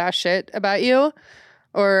some wild ass shit about you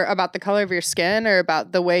or about the color of your skin or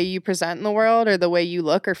about the way you present in the world or the way you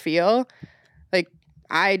look or feel, like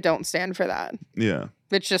I don't stand for that. Yeah.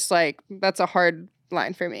 It's just like, that's a hard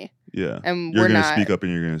line for me. Yeah. And you're going to speak up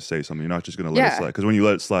and you're going to say something. You're not just going to let it slide. Because when you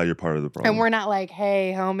let it slide, you're part of the problem. And we're not like,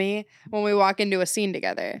 hey, homie, when we walk into a scene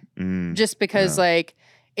together. Just because like,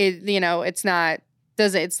 it, you know, it's not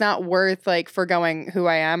worth like forgoing who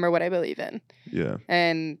I am or what I believe in. Yeah.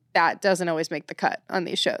 And that doesn't always make the cut on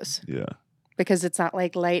these shows. Yeah. Because it's not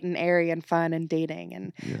like light and airy and fun and dating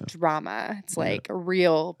and drama. It's like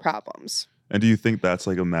real problems. And do you think that's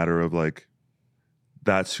like a matter of like,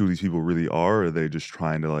 that's who these people really are? Or are they just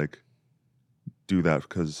trying to like do that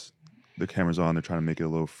because the camera's on, they're trying to make it a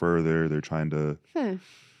little further, they're trying to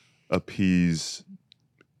appease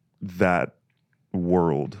that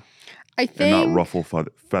world? I think, and not ruffle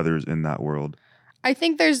feathers in that world. I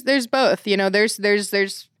think there's both. You know, there's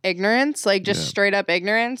ignorance, like just straight up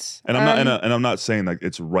ignorance. And I'm not saying like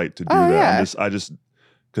it's right to do that. I just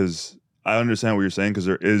because I understand what you're saying, because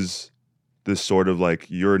there is this sort of like,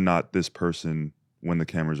 you're not this person when the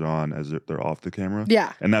camera's on as they're off the camera.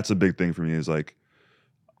 Yeah. And that's a big thing for me, is like,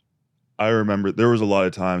 I remember there was a lot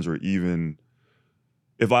of times where even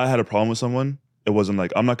if I had a problem with someone, it wasn't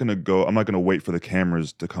like, I'm not going to wait for the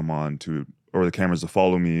cameras to come on or the cameras to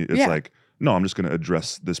follow me. It's like, no, I'm just going to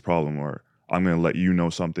address this problem, or I'm going to let you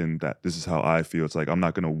know something that this is how I feel. It's like, I'm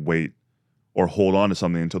not going to wait or hold on to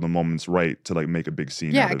something until the moment's right to like make a big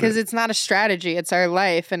scene. Yeah. Because it's not a strategy. It's our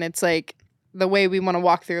life. And it's like the way we want to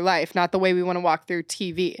walk through life, not the way we want to walk through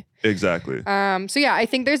TV. Exactly. So yeah, I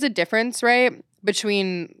think there's a difference, right,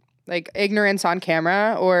 between like ignorance on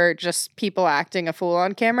camera or just people acting a fool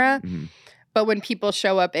on camera. But when people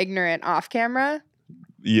show up ignorant off camera,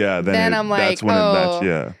 then I'm like,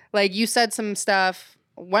 like you said some stuff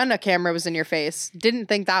when a camera was in your face, didn't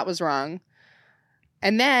think that was wrong.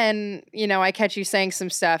 And then, you know, I catch you saying some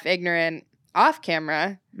stuff ignorant off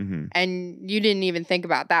camera and you didn't even think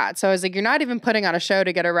about that. So I was like, you're not even putting on a show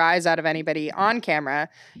to get a rise out of anybody on camera.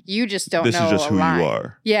 You just don't know. This is just who you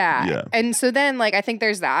are. Yeah. And so then like, I think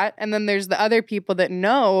there's that. And then there's the other people that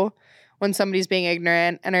know when somebody's being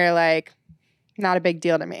ignorant and are like, not a big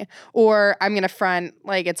deal to me. Or I'm going to front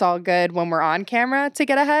like it's all good when we're on camera to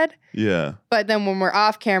get ahead. Yeah. But then when we're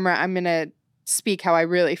off camera, I'm going to speak how I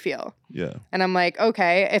really feel. Yeah. And I'm like,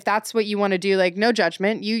 okay, if that's what you want to do, like no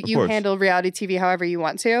judgment. You handle reality TV however you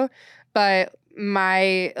want to. But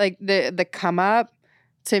my like the come up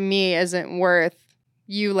to me isn't worth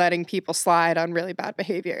you letting people slide on really bad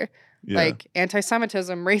behavior. Yeah. Like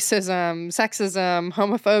anti-Semitism, racism, sexism,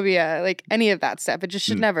 homophobia, like any of that stuff. It just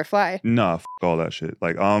should never fly. Nah, all that shit.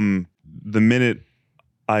 Like, the minute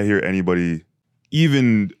I hear anybody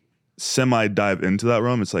even semi-dive into that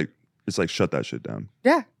realm, it's like shut that shit down.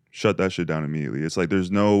 Yeah. Shut that shit down immediately. It's like there's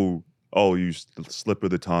no, you slip of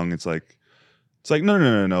the tongue. It's like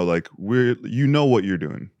no. Like you know what you're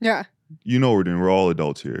doing. Yeah. You know what we're doing. We're all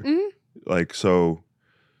adults here. Mm-hmm. Like, so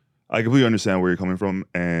I completely understand where you're coming from.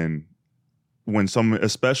 And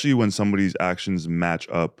especially when somebody's actions match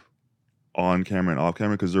up on camera and off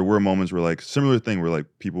camera, because there were moments where like similar thing where like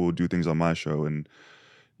people would do things on my show and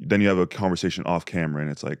then you have a conversation off camera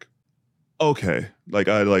and it's like, okay, like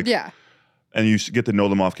I like, yeah. And you get to know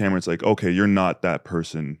them off camera. It's like, okay, you're not that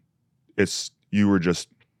person. You were just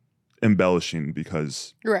embellishing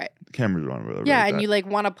because the cameras are on. Or whatever, yeah, like and that. you like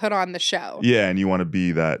want to put on the show. Yeah, and you want to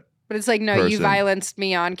be that. But it's like, no, person. You violenced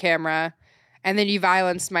me on camera, and then you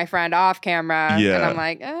violenced my friend off camera. Yeah, and I'm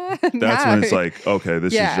like, that's when it's like, okay,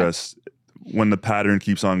 this is just when the pattern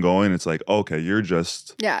keeps on going. It's like, okay, you're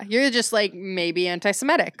just like maybe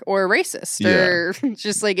anti-Semitic or racist or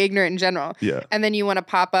just like ignorant in general. Yeah, and then you want to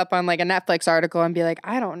pop up on like a Netflix article and be like,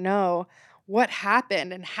 I don't know what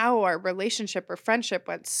happened and how our relationship or friendship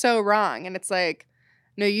went so wrong. And it's like,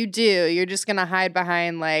 no, you do. You're just gonna hide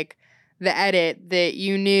behind like the edit that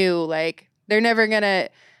you knew like they're never gonna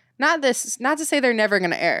not to say they're never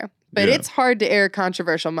gonna air, but it's hard to air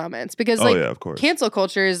controversial moments because like of course. Cancel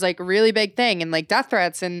culture is like a really big thing and like death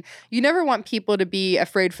threats, and you never want people to be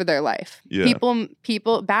afraid for their life. Yeah.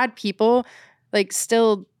 Bad people like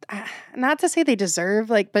still, not to say they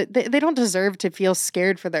deserve like, but they don't deserve to feel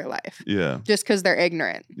scared for their life. Yeah. Just because they're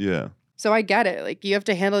ignorant. Yeah. So I get it. Like you have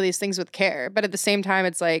to handle these things with care, but at the same time,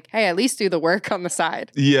 it's like, hey, at least do the work on the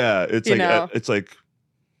side. Yeah, it's like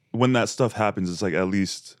when that stuff happens, it's like at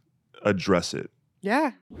least address it.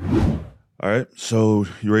 Yeah. All right. So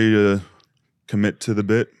you ready to commit to the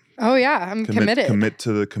bit? Oh yeah, I'm committed. Commit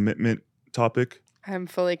to the commitment topic. I'm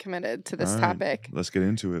fully committed to this topic. Let's get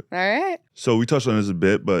into it. All right. So we touched on this a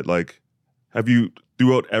bit, but like, have you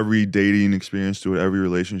throughout every dating experience, throughout every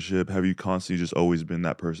relationship, have you constantly just always been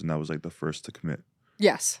that person that was like the first to commit?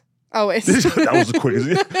 Yes. Always. That was the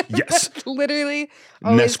quickest. Yes. Literally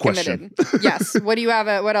always Next question. Committed. Yes.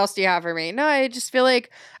 What else do you have for me? No, I just feel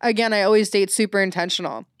like, again, I always date super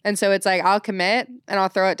intentional. And so it's like, I'll commit and I'll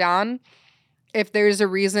throw it down. If there's a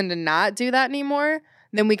reason to not do that anymore,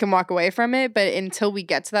 then we can walk away from it. But until we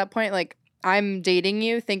get to that point, like I'm dating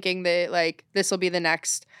you thinking that like this will be the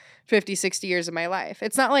next 50, 60 years of my life.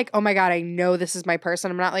 It's not like, oh my God, I know this is my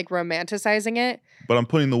person. I'm not like romanticizing it. But I'm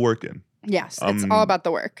putting the work in. Yes, it's all about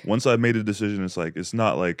the work. Once I've made a decision, it's like, it's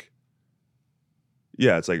not like,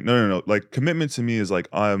 yeah, it's like, no. Like commitment to me is like,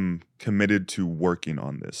 I'm committed to working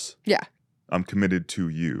on this. Yeah. I'm committed to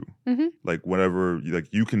you. Mm-hmm. Like whatever, like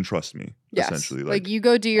you can trust me, essentially. Like you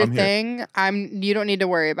go do your thing. You don't need to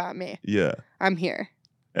worry about me. Yeah. I'm here.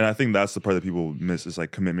 And I think that's the part that people miss is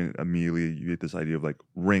like commitment immediately. You get this idea of like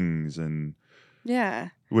rings and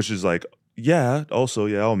which is like, also,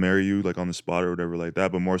 I'll marry you like on the spot or whatever like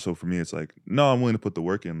that. But more so for me, it's like, no, I'm willing to put the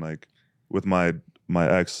work in. Like with my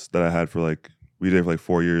ex that I had for like, we dated for like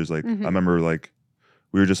 4 years. Like I remember like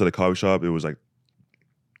we were just at a coffee shop. It was like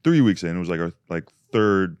 3 weeks in. It was like our like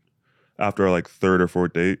third or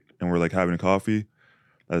fourth date. And we're like having a coffee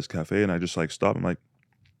at this cafe. And I just like stopped. I'm like,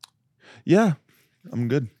 yeah, I'm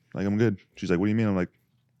good. Like I'm good. She's like, what do you mean? I'm like,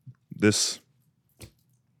 this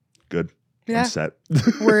good. Yeah. I'm set.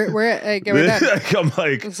 We're done. I'm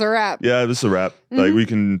like, it's a wrap. Yeah, this is a wrap. Like we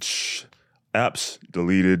can apps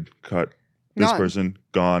deleted, cut. This person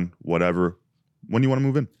gone. Whatever. When do you want to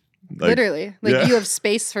move in? Like, literally, like you have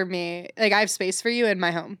space for me. Like I have space for you in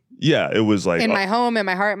my home. Yeah, it was like in my home, in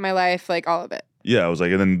my heart, in my life, like all of it. Yeah, it was like,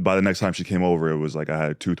 and then by the next time she came over, it was like I had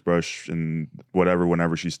a toothbrush and whatever.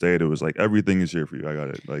 Whenever she stayed, it was like everything is here for you. I got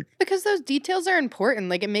it. Like because those details are important.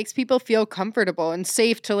 Like it makes people feel comfortable and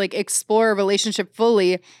safe to like explore a relationship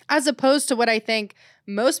fully, as opposed to what I think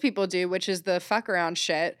most people do, which is the fuck around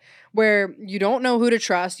shit, where you don't know who to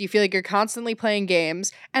trust. You feel like you're constantly playing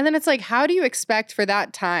games. And then it's like, how do you expect for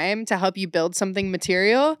that time to help you build something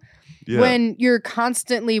material when you're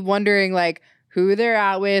constantly wondering like who they're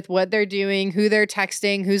out with, what they're doing, who they're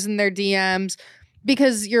texting, who's in their DMs,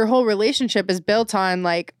 because your whole relationship is built on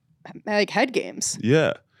like head games.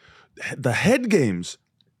 Yeah. The head games,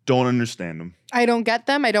 don't understand them. I don't get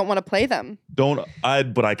them. I don't want to play them.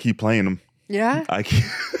 But I keep playing them. Yeah. I keep.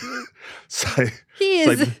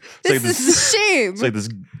 This is a shame. It's like this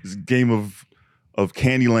game of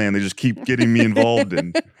Candyland. They just keep getting me involved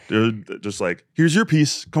in. They're just like, here's your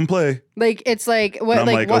piece, come play. Like it's like what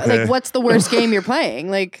like what okay. like what's the worst game you're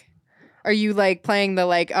playing? Like, are you like playing the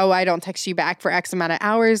like, oh, I don't text you back for X amount of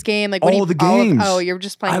hours game? Like what all the games. You're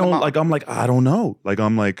just playing. I don't them all. like. I'm like, I don't know. Like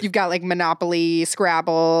I'm like, you've got like Monopoly,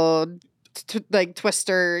 Scrabble, like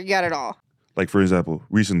Twister. You got it all. Like for example,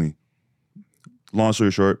 recently, long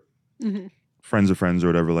story short, friends of friends or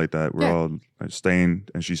whatever like that. We're all like, staying,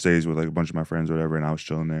 and she stays with like a bunch of my friends or whatever, and I was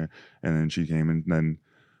chilling there, and then she came, and then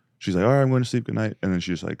she's like, all right, I'm going to sleep, good night, and then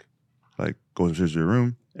she just like goes upstairs to her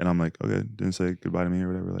room, and I'm like, okay, didn't say goodbye to me or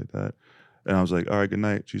whatever like that, and I was like, all right, good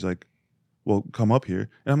night. She's like, well, come up here,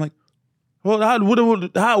 and I'm like, well,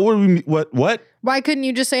 what? Why couldn't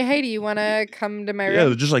you just say, hey, do you want to come to my room?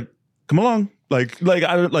 Yeah, just like, come along, like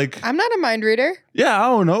I don't like. I'm not a mind reader. Yeah, I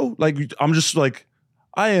don't know, like I'm just like,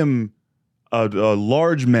 I am a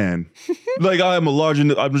large man. Like I am a large,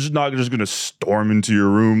 I'm just not just gonna storm into your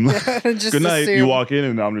room. Just good night. assume. You walk in,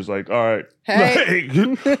 and I'm just like, all right, hey,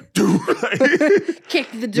 like, dude, kick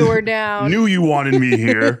the door down. Knew you wanted me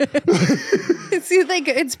here. See, like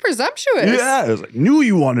it's presumptuous. Yeah, it's like knew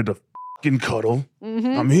you wanted to fucking cuddle.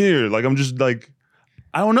 I'm here. Like I'm just like,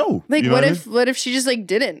 I don't know. Like you know what if she just like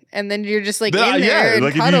didn't, and then you're just like Yeah, in there and like,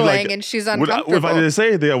 if you, cuddling, like, and she's What uncomfortable. if I didn't say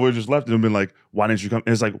anything? I would have just left and been like, why didn't you come?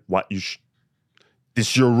 And it's like, what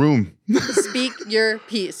it's your room. Speak your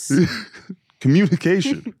piece.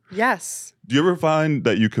 Communication. Yes. Do you ever find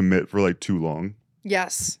that you commit for like too long?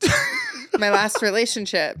 Yes. My last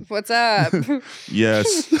relationship. What's up?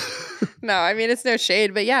 Yes. No, I mean, it's no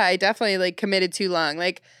shade, but yeah, I definitely like committed too long.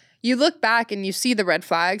 Like you look back and you see the red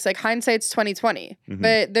flags, like hindsight's 2020,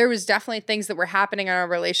 but there was definitely things that were happening in our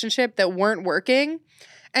relationship that weren't working.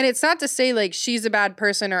 And it's not to say like she's a bad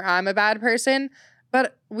person or I'm a bad person,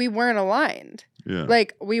 but we weren't aligned. Yeah.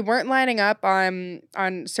 Like we weren't lining up on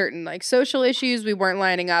certain like social issues. We weren't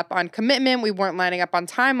lining up on commitment. We weren't lining up on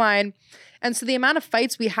timeline. And so the amount of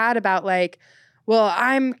fights we had about like, well,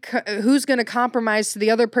 who's going to compromise to the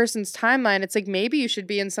other person's timeline? It's like, maybe you should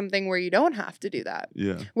be in something where you don't have to do that.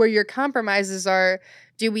 Yeah. Where your compromises are,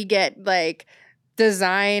 do we get like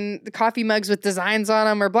the coffee mugs with designs on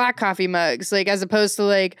them or black coffee mugs? Like, as opposed to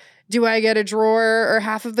like, do I get a drawer or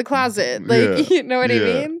half of the closet? Like, you know what I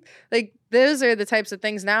mean? Like, those are the types of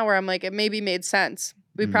things now where I'm like, it maybe made sense.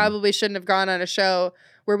 We probably shouldn't have gone on a show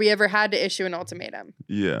where we ever had to issue an ultimatum.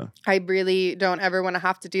 Yeah. I really don't ever want to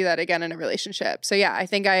have to do that again in a relationship. So yeah, I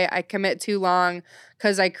think I commit too long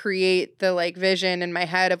because I create the like vision in my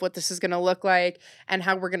head of what this is going to look like and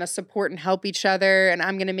how we're going to support and help each other. And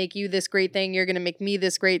I'm going to make you this great thing. You're going to make me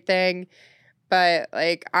this great thing. But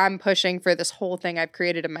like, I'm pushing for this whole thing I've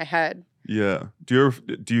created in my head. Yeah. Do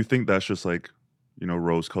you think that's just like, you know,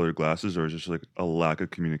 rose-colored glasses, or is it just like a lack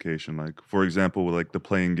of communication? Like, for example, with like the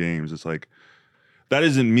playing games, it's like, that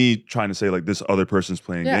isn't me trying to say like this other person's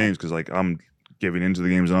playing games, because like I'm giving into the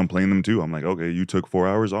games and I'm playing them too. I'm like, okay, you took 4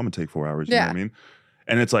 hours, I'm gonna take 4 hours. You know what I mean?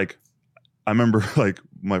 And it's like, I remember like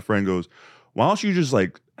my friend goes, why don't you just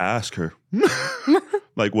like ask her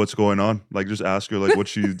like what's going on? Like just ask her like what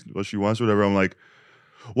she wants or whatever. I'm like,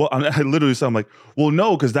 well, I literally said, I'm like, well,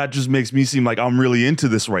 no, because that just makes me seem like I'm really into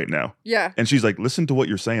this right now. Yeah. And she's like, listen to what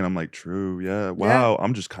you're saying. I'm like, true, yeah, wow.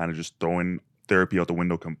 I'm just kind of just throwing therapy out the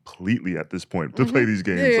window completely at this point to play these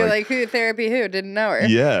games. You're like who therapy? Who didn't know her?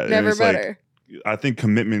 Yeah, never better. Like, I think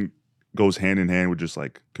commitment goes hand in hand with just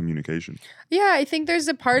like communication. Yeah, I think there's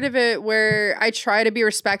a part of it where I try to be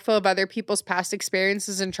respectful of other people's past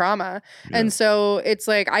experiences and trauma. Yeah. And so it's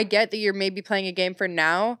like, I get that you're maybe playing a game for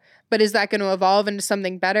now, but is that going to evolve into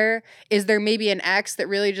something better? Is there maybe an ex that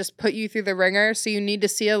really just put you through the ringer? So you need to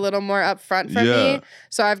see a little more upfront from me.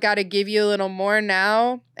 So I've got to give you a little more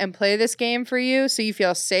now and play this game for you so you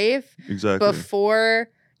feel safe. Exactly. Before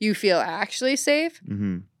you feel actually safe.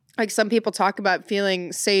 Mm-hmm. Like some people talk about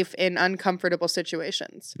feeling safe in uncomfortable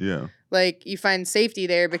situations. Yeah. Like you find safety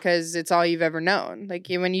there because it's all you've ever known. Like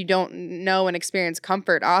when you don't know and experience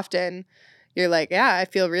comfort often, you're like, yeah, I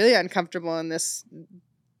feel really uncomfortable in this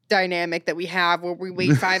dynamic that we have where we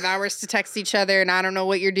wait 5 hours to text each other and I don't know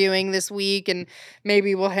what you're doing this week and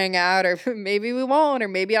maybe we'll hang out or maybe we won't or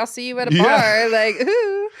maybe I'll see you at a bar. Like,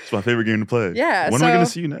 ooh. It's my favorite game to play. Yeah. When am I going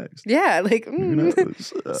to see you next? Yeah. Like, Who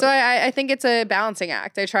knows? So I think it's a balancing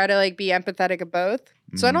act. I try to like be empathetic of both.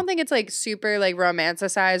 So I don't think it's like super like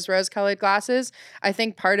romanticized rose-colored glasses. I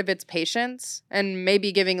think part of it's patience and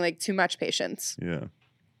maybe giving like too much patience. Yeah.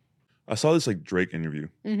 I saw this like Drake interview,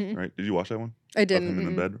 right? Did you watch that one? I didn't. Of him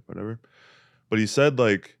in the bed, whatever. But he said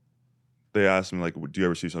like, they asked him like, do you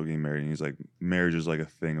ever see yourself getting married? And he's like, marriage is like a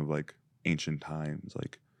thing of like ancient times.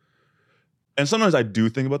 Like, and sometimes I do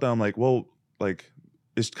think about that. I'm like, well, like,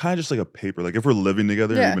 it's kind of just like a paper. Like if we're living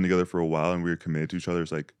together and we've been together for a while and we're committed to each other,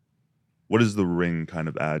 it's like, what does the ring kind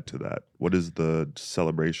of add to that? What is the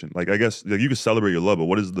celebration? Like, I guess like you could celebrate your love, but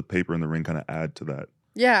what does the paper and the ring kind of add to that?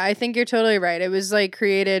 Yeah, I think you're totally right. It was like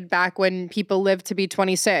created back when people lived to be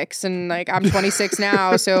 26 and like I'm 26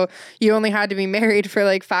 now. So you only had to be married for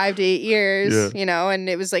like 5 to 8 years, you know, and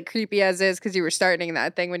it was like creepy as is because you were starting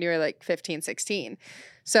that thing when you were like 15, 16.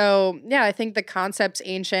 So yeah, I think the concept's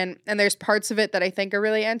ancient and there's parts of it that I think are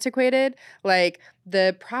really antiquated, like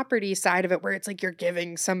the property side of it where it's like you're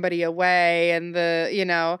giving somebody away and the, you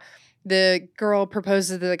know, the girl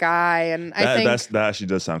proposes to the guy and I think that actually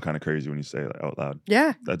does sound kind of crazy when you say it out loud.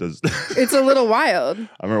 Yeah. That does. It's a little wild.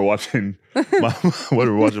 I remember watching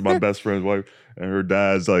my best friend's wife and her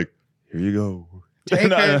dad's like, here you go.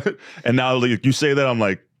 And now like, you say that, I'm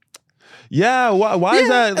like, yeah, why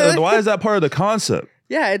is that part of the concept?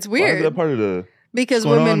 Yeah, it's weird. Why is that part of the... Because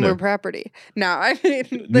women were property. No, I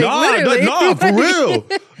mean, like, nah, for real.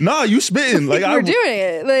 Nah, you spitting. Like we're doing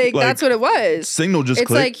it. Like that's what it was. Signal just it's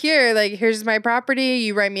clicked. Like here's my property.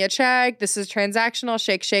 You write me a check. This is transactional.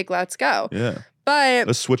 Shake, shake. Let's go. Yeah. But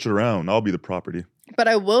let's switch it around. I'll be the property. But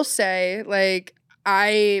I will say, like,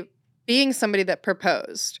 being somebody that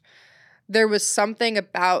proposed, there was something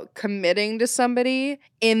about committing to somebody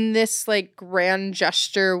in this like grand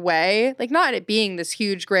gesture way, like not it being this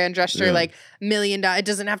huge grand gesture, like $1 million. It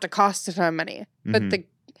doesn't have to cost a ton of money, but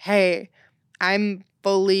hey, I'm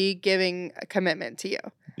fully giving a commitment to you.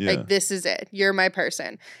 Yeah. Like this is it. You're my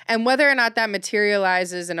person. And whether or not that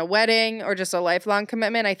materializes in a wedding or just a lifelong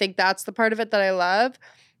commitment, I think that's the part of it that I love.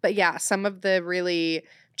 But yeah, some of the really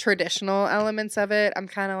traditional elements of it, I'm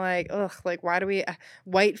kind of like, ugh, like why do we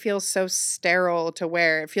white feels so sterile to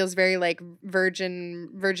wear. It feels very like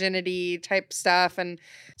virginity type stuff. And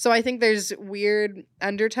so I think there's weird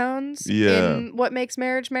undertones in what makes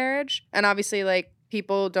marriage. And obviously like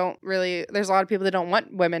people don't really, there's a lot of people that don't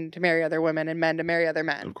want women to marry other women and men to marry other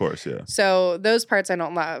men. Of course, yeah. So those parts I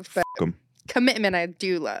don't love, but commitment I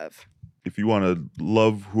do love. If you want to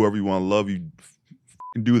love whoever you want to love, you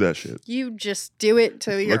do that shit. You just do it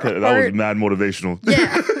to your heart. That was mad motivational.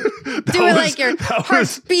 Yeah. Do it like your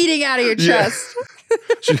heart's beating out of your chest.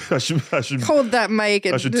 I should hold that mic.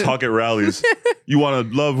 And I should talk at rallies. You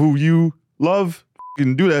want to love who you love?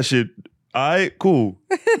 Can do that shit. All right, cool.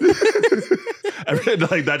 Like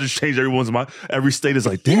that just changed everyone's mind. Every state is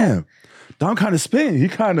like, damn, Dom kind of spin.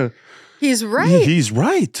 He's right. He's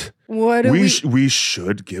right. What we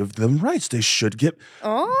should give them rights. They should get.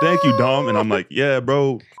 Oh. Thank you, Dom. And I'm like, yeah,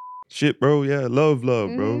 bro. Shit, bro. Yeah, love,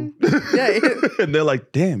 bro. Yeah. And they're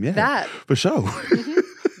like, damn, yeah. That. For sure.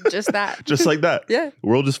 Just that. Just like that. Yeah. The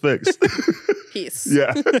world is fixed. Peace.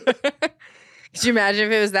 Yeah. Could you imagine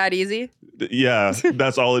if it was that easy? Yeah,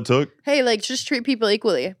 that's all it took. Hey, like just treat people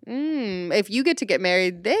equally. If you get to get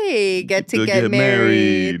married, they get to get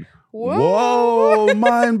married. Whoa,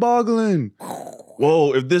 mind-boggling.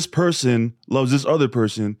 Whoa, if this person loves this other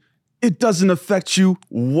person, it doesn't affect you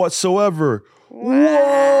whatsoever. Wow.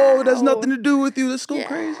 Whoa, it has nothing to do with you. Let's go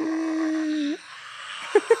crazy.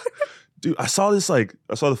 Dude, I saw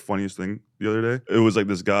the funniest thing the other day. It was like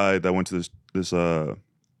this guy that went to this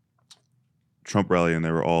Trump rally and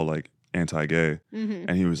they were all like anti-gay.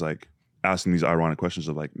 And he was like asking these ironic questions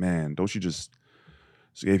of like, man, don't you just...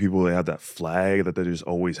 So gay people, they have that flag that they just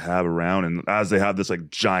always have around, and as they have this like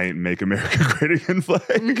giant "Make America Great Again" flag,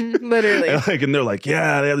 literally, and they're like,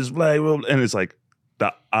 yeah, they have this flag, and it's like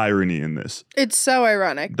the irony in this. It's so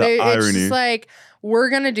ironic. The irony. It's just like, we're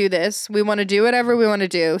gonna do this. We want to do whatever we want to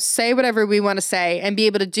do, say whatever we want to say, and be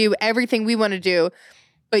able to do everything we want to do,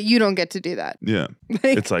 but you don't get to do that. Yeah,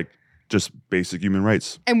 it's like just basic human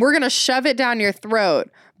rights. And we're gonna shove it down your throat.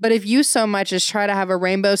 But if you so much as try to have a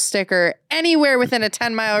rainbow sticker anywhere within a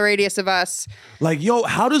 10-mile radius of us. Like, yo,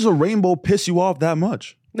 how does a rainbow piss you off that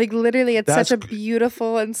much? Like, literally, it's such a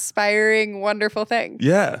beautiful, inspiring, wonderful thing.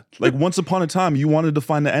 Yeah. Like, once upon a time, you wanted to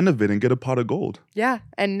find the end of it and get a pot of gold. Yeah.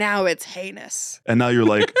 And now it's heinous. And now you're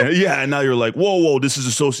like, whoa, this is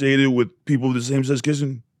associated with people with the same sex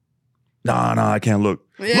kissing. Nah, I can't look.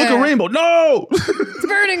 Yeah. Look, a rainbow. No! It's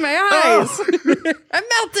burning my eyes. I'm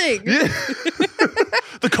melting. Yeah.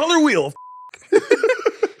 The color wheel.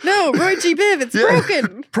 No, Roy G. Biv, it's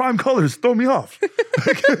broken. Prime colors, throw me off.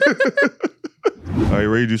 All right,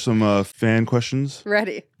 ready to do some fan questions?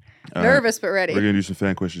 Ready. All Nervous, but ready. We're gonna do some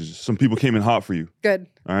fan questions. Some people came in hot for you. Good.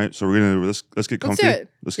 All right, so we're gonna let's get comfy. do it.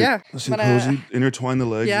 Let's Yeah. get cozy. Intertwine the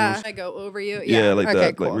legs. Yeah. You know, I go over you. yeah, like okay,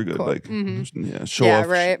 that. Cool, like we're good. cool. Like show Yeah, off.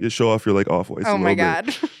 right. You show off your like off whites. Oh a my little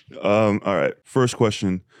bit. God. All right. First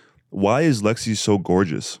question: why is Lexi so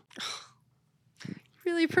gorgeous?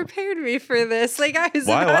 Really prepared me for this. Like I was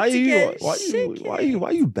Why about to you get why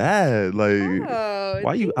shaken. you bad? Like Oh,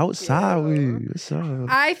 why you thank outside you. with you? What's up?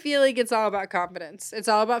 I feel like it's all about confidence. It's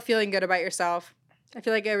all about feeling good about yourself. I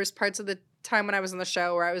feel like there was parts of the time when I was on the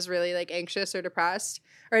show where I was really like anxious or depressed,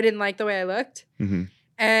 or I didn't like the way I looked. Mm-hmm.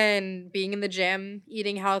 And being in the gym,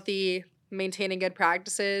 eating healthy, maintaining good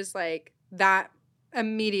practices, like that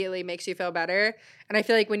immediately makes you feel better. And I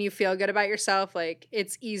feel like when you feel good about yourself, like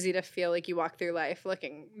it's easy to feel like you walk through life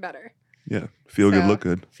looking better. Yeah, feel good, So, look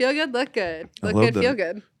good. Feel good, look good. I Look love good, that. feel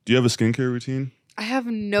good. Do you have a skincare routine? I have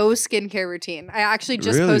no skincare routine. I actually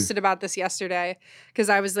just Really? posted about this yesterday because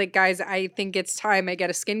I was like, guys, I think it's time I get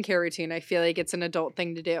a skincare routine. I feel like it's an adult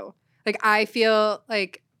thing to do. Like, I feel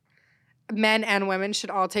like men and women should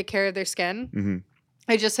all take care of their skin. Mm-hmm.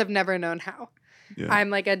 I just have never known how. Yeah. I'm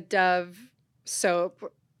like a Dove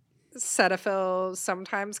soap, Cetaphil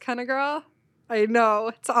sometimes kind of girl. I know.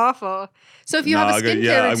 It's awful. So if you have a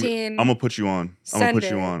skincare routine. I'm gonna put you on. I'm send gonna put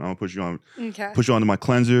you it. on. I'm gonna put you on. Okay. Put you onto my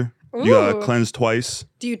cleanser. You gotta Ooh. cleanse twice.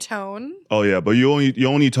 Do you tone? Oh yeah, but you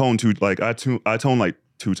only tone two. Like I tone like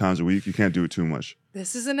 2 times a week. You can't do it too much.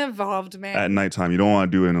 This is an evolved man. At nighttime, you don't want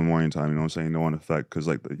to do it in the morning time. You know what I'm saying? You don't want to affect because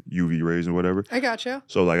like the UV rays and whatever. I got you.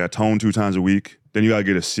 So like I tone 2 times a week. Then you gotta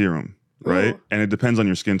get a serum, right? Ooh. And it depends on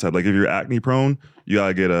your skin type. Like if you're acne prone, you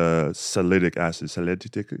gotta get a salicylic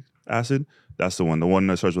acid. That's the one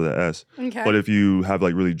that starts with an S. Okay. But if you have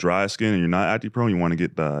like really dry skin and you're not acne prone, you want to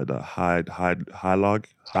get the hydrolaric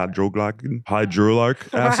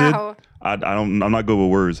acid. Wow. I'm not good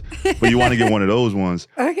with words, but you want to get one of those ones.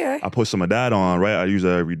 Okay. I put some of that on, right? I use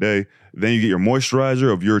that every day. Then you get your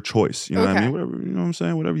moisturizer of your choice. You know what I Okay. mean? Whatever, you know what I'm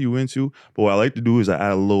saying? Whatever you into. But what I like to do is I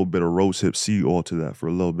add a little bit of rosehip seed oil to that for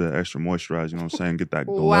a little bit of extra moisturize. You know what I'm saying? Get that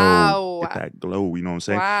glow. Wow. Get that glow. You know what I'm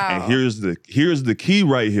saying? Wow. And here's the key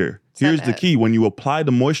right here. Here's Send the it. key. When you apply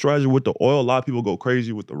the moisturizer with the oil, a lot of people go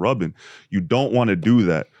crazy with the rubbing. You don't want to do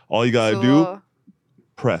that. All you gotta do, Cool.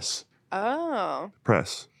 press. Oh.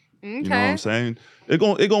 Press. Okay. You know what I'm saying? It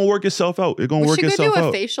gonna work itself out. It gonna We work should go itself do a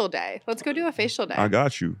out. facial day. Let's go do a facial day. I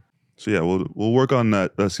got you. So yeah, we'll work on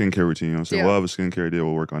that skincare routine. You know what I'm saying? Deal. We'll have a skincare day.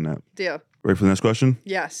 We'll work on that. Deal. Ready for the next question?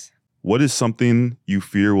 Yes. What is something you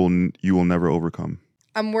fear you will never overcome?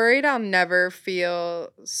 I'm worried I'll never feel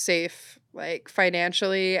safe, like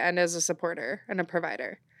financially and as a supporter and a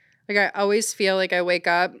provider. Like I always feel like I wake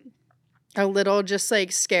up a little just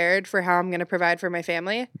like scared for how I'm going to provide for my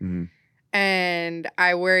family. Mhm. And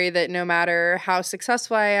I worry that no matter how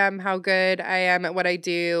successful I am, how good I am at what I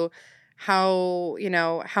do, how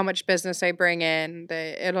much business I bring in,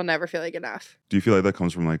 that it'll never feel like enough. Do you feel like that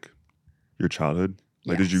comes from like your childhood?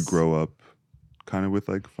 Like did you Yes. grow up kind of with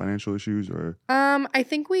like financial issues or? I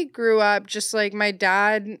think we grew up just like my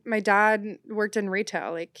dad worked in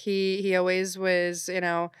retail. Like he always was,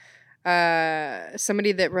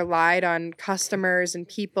 somebody that relied on customers and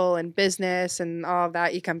people and business and all of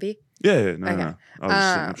that. You comfy? Yeah, no. Okay. I was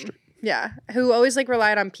just sitting up straight. Yeah. Who always like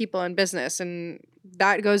relied on people and business, and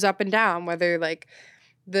that goes up and down, whether like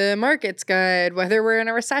the market's good, whether we're in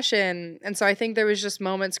a recession. And so I think there was just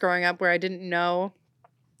moments growing up where I didn't know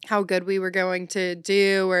how good we were going to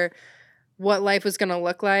do or what life was going to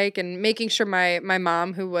look like, and making sure my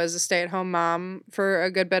mom, who was a stay-at-home mom for a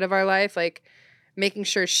good bit of our life, like making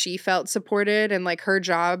sure she felt supported and like her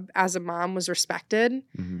job as a mom was respected.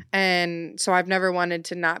 Mm-hmm. And so I've never wanted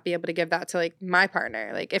to not be able to give that to like my partner.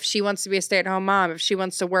 Like if she wants to be a stay-at-home mom, if she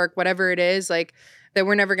wants to work, whatever it is, like that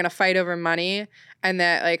we're never going to fight over money, and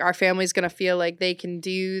that like our family's going to feel like they can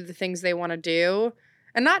do the things they want to do,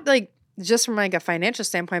 and not like just from like a financial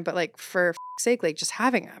standpoint, but like for sake, like just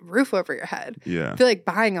having a roof over your head. Yeah. I feel like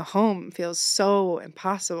buying a home feels so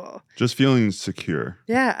impossible. Just feeling secure.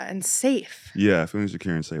 Yeah, and safe. Yeah, feeling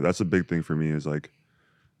secure and safe. That's a big thing for me is like,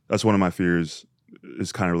 that's one of my fears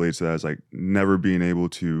is kind of related to that, is like never being able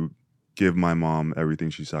to give my mom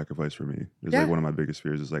everything she sacrificed for me. Is Yeah. like one of my biggest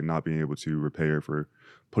fears is like not being able to repay her for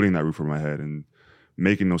putting that roof over my head and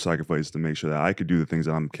making those sacrifices to make sure that I could do the things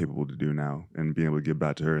that I'm capable to do now and being able to give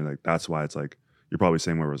back to her. And like, that's why it's like, you're probably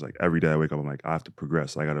saying where it's like every day I wake up, I'm like, I have to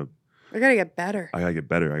progress. I gotta I gotta get better. get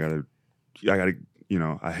better. I gotta I gotta,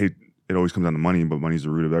 I hate it always comes down to money, but money's the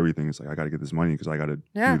root of everything. It's like, I gotta get this money because I gotta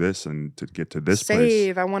do this and to get to this Save.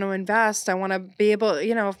 place. I want to invest. I want to be able,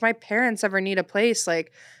 if my parents ever need a place,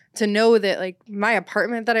 like to know that like my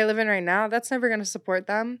apartment that I live in right now, that's never going to support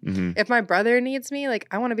them. Mm-hmm. If my brother needs me, like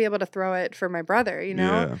I want to be able to throw it for my brother,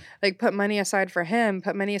 like put money aside for him,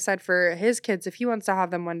 put money aside for his kids if he wants to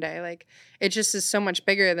have them one day. Like it just is so much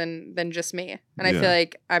bigger than just me. And I feel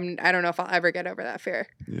like I don't know if I'll ever get over that fear.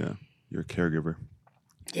 Yeah. You're a caregiver.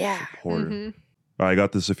 Yeah. Supporter. Mm-hmm. All right, I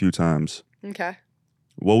got this a few times. Okay.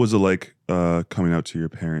 What was it like coming out to your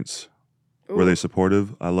parents? Ooh. Were they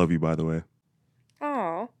supportive? I love you, by the way.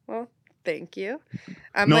 Oh, well, thank you.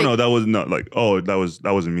 No, that was not like, that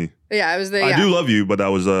wasn't me. Yeah, it was I do love you, but that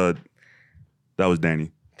was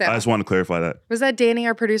Danny. I just want to clarify that. Was that Danny,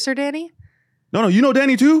 our producer, Danny? No, you know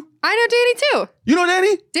Danny too? I know Danny too. You know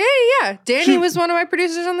Danny? Danny, yeah. Danny was one of my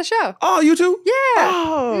producers on the show. Oh, you too? Yeah.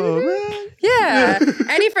 Oh, man. Yeah.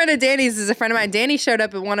 Any friend of Danny's is a friend of mine. Danny showed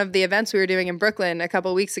up at one of the events we were doing in Brooklyn a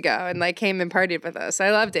couple weeks ago and like came and partied with us.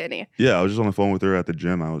 I love Danny. Yeah, I was just on the phone with her at the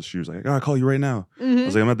gym. She was like, I gotta call you right now. I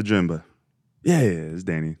was like, I'm at the gym, but yeah, it's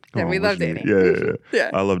Danny. We love Danny. Yeah.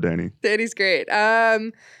 I love Danny. Danny's great. How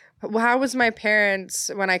was my parents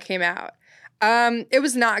when I came out? It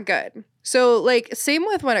was not good. So like same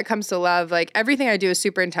with when it comes to love, like everything I do is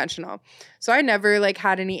super intentional. So I never like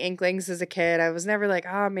had any inklings as a kid. I was never like,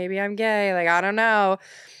 oh, maybe I'm gay. Like, I don't know.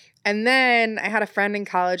 And then I had a friend in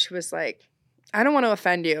college who was like, I don't want to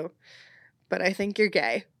offend you, but I think you're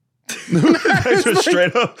gay. Just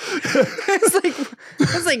straight up. I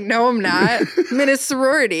was like, no, I'm not. I'm in a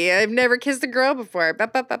sorority. I've never kissed a girl before.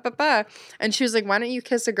 And she was like, why don't you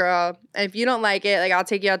kiss a girl? And if you don't like it, like I'll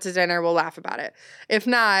take you out to dinner. We'll laugh about it. If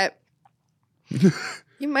not,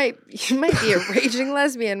 you might be a raging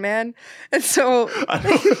lesbian, man. And so I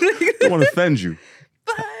don't want to offend you.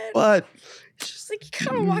 But she's like, you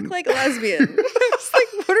kind of walk like a lesbian. I was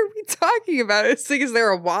like, what are we talking about? It's like, is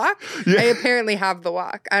there a walk? Yeah. I apparently have the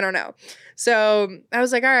walk. I don't know. So I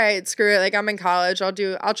was like, all right, screw it. Like I'm in college.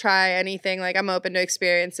 I'll try anything. Like I'm open to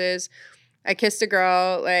experiences. I kissed a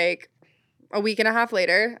girl like a week and a half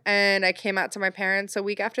later, and I came out to my parents a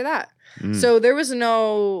week after that. So there was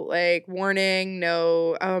no like warning,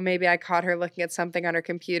 no, oh, maybe I caught her looking at something on her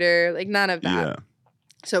computer, like none of that. Yeah.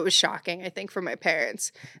 So it was shocking, I think, for my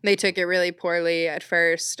parents. They took it really poorly at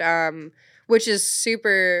first, which is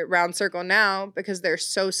super round circle now because they're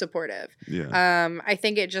so supportive. Yeah. I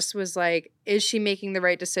think it just was like, is she making the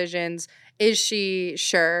right decisions? Is she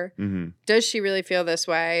sure? Mm-hmm. Does she really feel this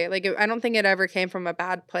way? Like, I don't think it ever came from a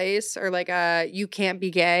bad place or like you can't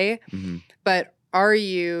be gay, but are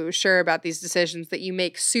you sure about these decisions that you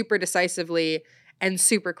make super decisively and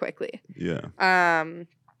super quickly? Yeah.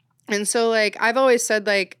 And so like I've always said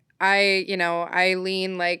like I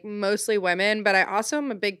lean like mostly women, but I also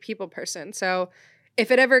am a big people person. So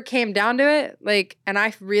if it ever came down to it, like, and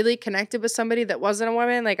I really connected with somebody that wasn't a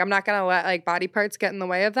woman, like I'm not gonna let like body parts get in the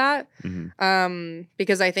way of that.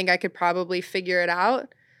 Because I think I could probably figure it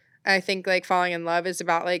out. I think like falling in love is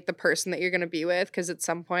about like the person that you're going to be with, because at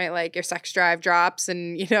some point like your sex drive drops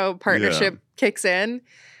and, partnership kicks in.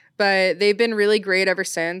 But they've been really great ever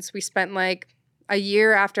since. We spent like a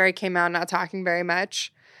year after I came out not talking very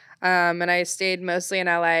much. And I stayed mostly in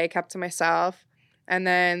LA, kept to myself. And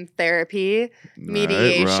then therapy,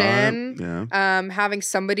 mediation, right. Having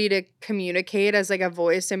somebody to communicate as like a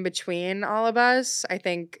voice in between all of us, I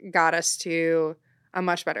think got us to a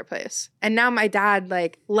much better place. And now my dad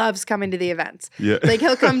like loves coming to the events. Yeah. Like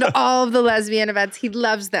he'll come to all of the lesbian events. He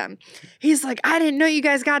loves them. He's like, I didn't know you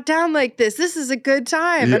guys got down like this. This is a good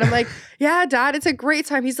time. Yeah. And I'm like, yeah, Dad, it's a great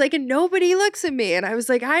time. He's like, and nobody looks at me. And I was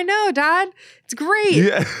like, I know, Dad. It's great.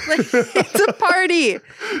 Yeah. Like it's a party.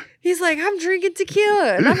 He's like, I'm drinking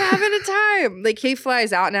tequila and I'm having a time. Like he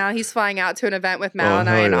flies out now. He's flying out to an event with Mal and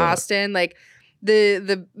I in Austin. Like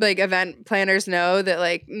the like event planners know that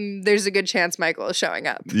like there's a good chance Michael is showing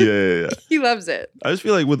up. Yeah. He loves it. I just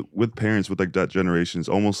feel like with parents with like that generation, it's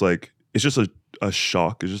almost like it's just a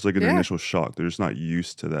shock. It's just like an initial shock. They're just not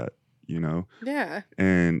used to that, Yeah.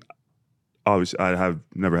 And obviously I have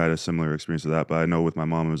never had a similar experience to that, but I know with my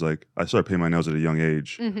mom it was like I started painting my nails at a young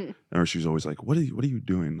age. And she was always like, what are you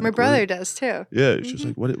doing? Like, my brother does too. Yeah. She was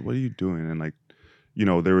like, what are you doing? And like,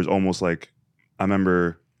 there was almost like I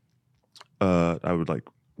remember I would like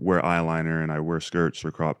wear eyeliner and I wear skirts or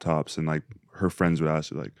crop tops, and like her friends would ask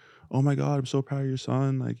her like, oh my God, I'm so proud of your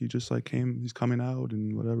son. Like he just like he's coming out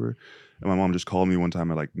and whatever. And my mom just called me one time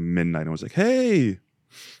at like midnight and was like, hey,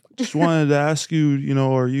 just wanted to ask you,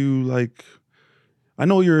 are you like, I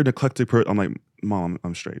know you're an eclectic person. I'm like, Mom,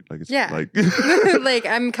 I'm straight. Like, it's Yeah. like, like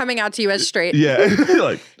I'm coming out to you as straight. yeah,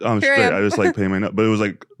 like I'm Here I straight. am. I just like pay my nails. But it was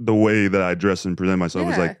like the way that I dress and present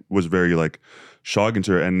myself was very like shocking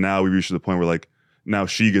to her. And now we reached to the point where like now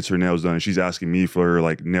she gets her nails done and she's asking me for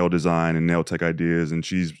like nail design and nail tech ideas, and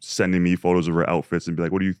she's sending me photos of her outfits and be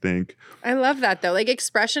like, what do you think? I love that though. Like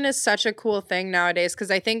expression is such a cool thing nowadays,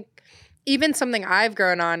 because I think even something I've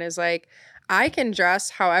grown on is like I can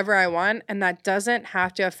dress however I want, and that doesn't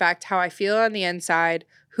have to affect how I feel on the inside,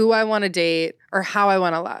 who I want to date, or how I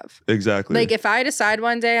want to love. Exactly. Like if I decide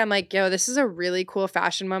one day I'm like, yo, this is a really cool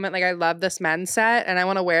fashion moment. Like I love this men's set and I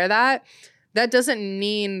want to wear that. That doesn't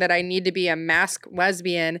mean that I need to be a mask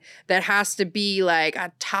lesbian that has to be like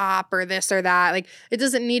a top or this or that. Like it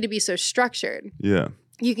doesn't need to be so structured. Yeah.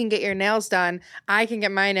 You can get your nails done. I can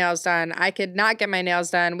get my nails done. I could not get my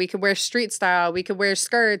nails done. We could wear street style. We could wear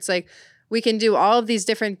skirts. Like we can do all of these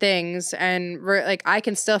different things, and like I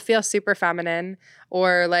can still feel super feminine,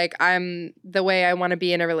 or like I'm the way I want to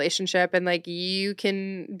be in a relationship, and like you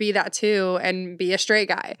can be that too and be a straight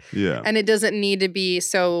guy. Yeah. And it doesn't need to be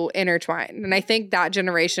so intertwined. And I think that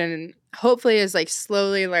generation hopefully is like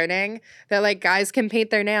slowly learning that like guys can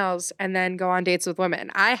paint their nails and then go on dates with women.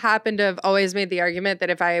 I happen to have always made the argument that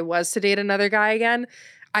if I was to date another guy again,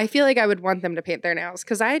 I feel like I would want them to paint their nails,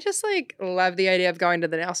 because I just like love the idea of going to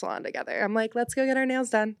the nail salon together. I'm like, let's go get our nails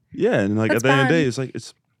done. Yeah. And like That's at the end of the fun. day, it's like,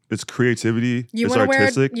 it's creativity. You it's want to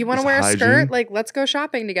artistic. wear you want to it's wear a hygiene. skirt? Like let's go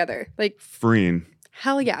shopping together. Like Freeing.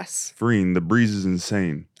 hell yes. Freeing. The breeze is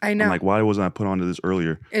insane. I know. I'm like, why wasn't I put onto this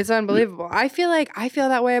earlier? It's unbelievable. I feel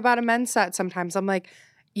that way about a men's set sometimes. I'm like,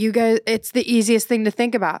 you guys, it's the easiest thing to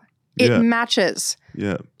think about. It Yeah. matches.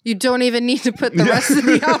 Yeah. You don't even need to put the rest of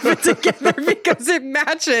the outfit together because it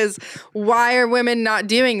matches. Why are women not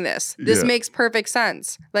doing this? This Yeah. makes perfect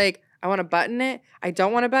sense. Like, I want to button it. I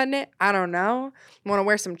don't want to button it. I don't know. I want to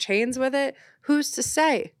wear some chains with it. Who's to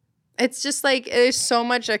say? It's just like, there's so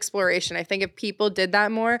much exploration. I think if people did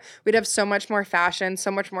that more, we'd have so much more fashion, so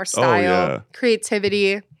much more style, yeah.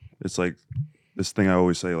 creativity. It's like this thing I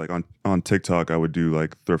always say, like on TikTok, I would do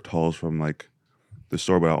like thrift hauls from like the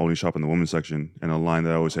store, but I only shop in the women's section. And a line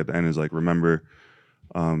that I always say at the end is like, remember,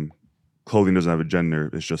 clothing doesn't have a gender,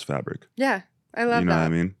 it's just fabric. Yeah, I love that. You know what I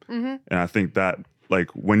mean? Mm-hmm. And I think that like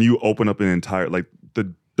when you open up an entire, like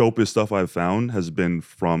the dopest stuff I've found has been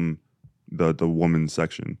from the women's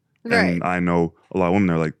section. Right. And I know a lot of women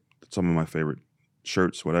are like, some of my favorite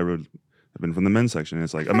shirts, whatever, have been from the men's section. And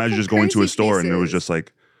it's like, imagine just going to a crazy store and there was pieces. just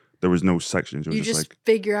like, there was no sections. It was You just like,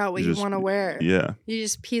 figure out what you just- want to wear. yeah. You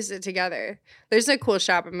just piece it together. There's a cool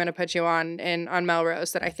shop I'm gonna put you on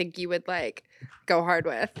Melrose that I think you would like go hard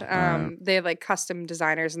with. They have like custom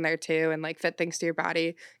designers in there too, and like fit things to your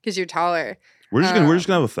body because you're taller. We're just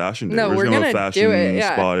gonna have a fashion day. No, we're just gonna have a gonna fashion do it,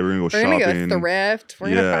 yeah. spot. We're gonna go We're shopping. gonna go thrift. We're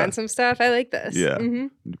gonna Yeah. find some stuff. I like this. Yeah.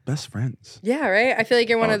 Mhm. Best friends. Yeah, right? I feel like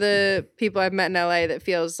you're one Oh. of the people I've met in LA that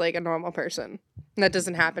feels like a normal person. And that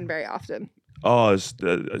doesn't happen very often. Oh, it's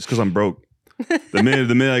because I'm broke. The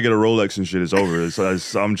minute I get a Rolex and shit, it's over.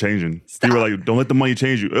 I'm changing. People are like, don't let the money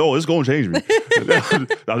change you. Oh, it's going to change me.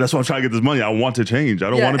 That's why I'm trying to get this money. I want to change.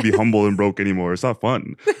 I don't Yeah. want to be humble and broke anymore. It's not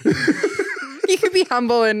fun. You could be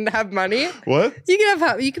humble and have money. What?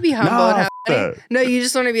 You could be humble Nah, and have f- money. that. No, you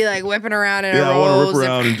just want to be like whipping around in Yeah, a I want to Rolls. rip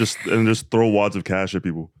around and just throw wads of cash at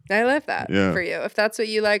people. I love that Yeah. for you. If that's what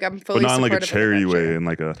you like, I'm fully But not in like a supportive of the charity way, venture. in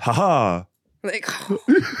like a haha. Like,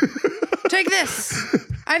 take this.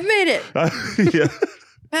 I've made it. Yeah.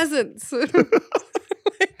 Peasants.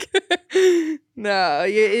 No,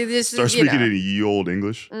 you just Start you speaking know. in ye old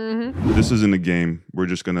English. Mhm. This isn't a game. We're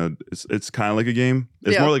just gonna. It's kind of like a game.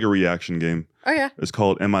 It's Yeah. more like a reaction game. Oh yeah. It's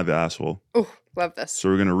called "Am I the Asshole?" Oh, love this. So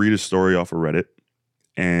we're gonna read a story off of Reddit,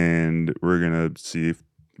 and we're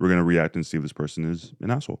gonna react and see if this person is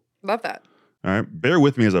an asshole. Love that. All right, bear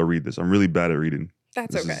with me as I read this. I'm really bad at reading.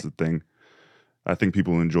 That's This okay. is the thing. I think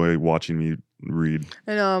people enjoy watching me read.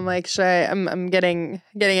 I know. I'm like, I'm getting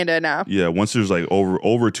into it now. Yeah, once there's like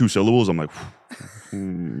over 2 syllables, I'm like,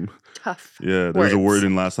 hmm. Tough. Yeah. There was a words. word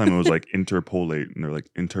in last time. It was like interpolate, and they're like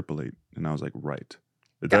interpolate, and I was like, right.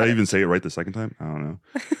 Did Got I it. even say it right the second time? I don't know.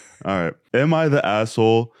 All right. Am I the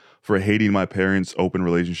asshole for hating my parents' open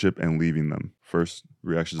relationship and leaving them? First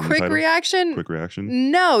reactions in the Quick title. reaction. Quick reaction.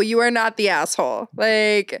 No, you are not the asshole.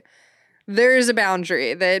 Like, there's a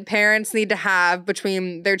boundary that parents need to have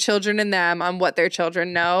between their children and them on what their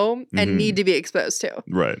children know and Mhm. need to be exposed to.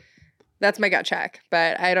 Right. That's my gut check.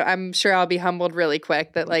 But I'm sure I'll be humbled really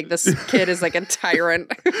quick that like this kid is like a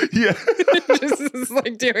tyrant. Yeah. Just is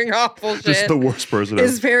like doing awful shit. Just the worst person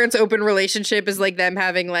His ever. parents' open relationship is like them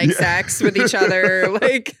having like Yeah. sex with each other,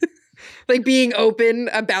 like being open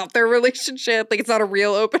about their relationship. Like it's not a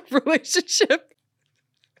real open relationship.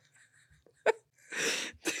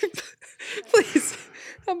 Please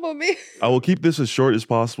humble me. I will keep this as short as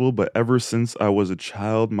possible, but ever since I was a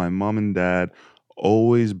child, my mom and dad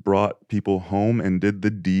always brought people home and did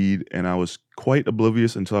the deed, and I was quite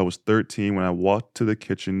oblivious until I was 13 when I walked to the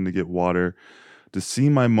kitchen to get water to see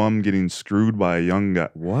my mom getting screwed by a young guy.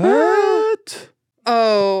 What?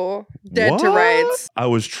 Oh, dead to What? rights. I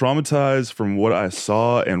was traumatized from what I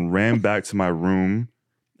saw and ran back to my room.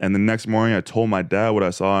 And the next morning, I told my dad what I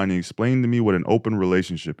saw, and he explained to me what an open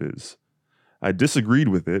relationship is. I disagreed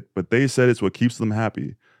with it, but they said it's what keeps them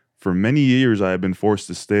happy. For many years, I have been forced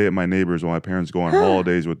to stay at my neighbors while my parents go on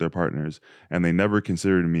holidays with their partners, and they never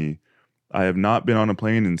considered me. I have not been on a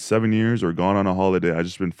plane in 7 years or gone on a holiday. I've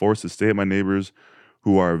just been forced to stay at my neighbors,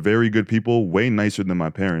 who are very good people, way nicer than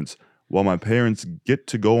my parents, while my parents get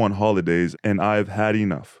to go on holidays, and I've had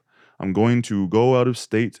enough. I'm going to go out of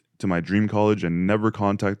state to my dream college and never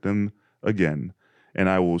contact them again. And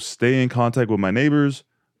I will stay in contact with my neighbors,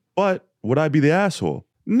 but would I be the asshole?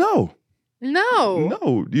 No.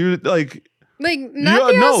 No. You're like not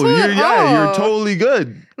the asshole at all. You're totally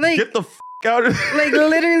good. Like, get the out of like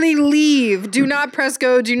literally leave. Do not press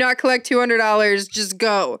go. Do not collect $200. Just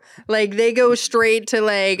go. Like they go straight to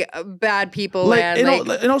like bad people land.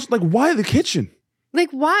 And also like why the kitchen? Like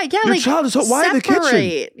why? Yeah, Your like child is why the kitchen?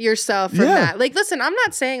 Separate yourself from that. Like listen, I'm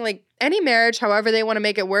not saying like any marriage, however they want to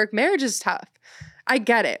make it work, marriage is tough. I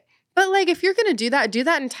get it. But like if you're going to do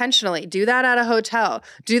that intentionally. Do that at a hotel.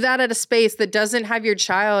 Do that at a space that doesn't have your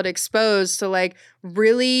child exposed to like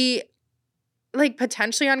really like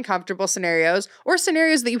potentially uncomfortable scenarios or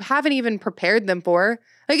scenarios that you haven't even prepared them for.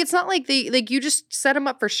 Like it's not like you just set them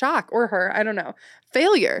up for shock or her. I don't know.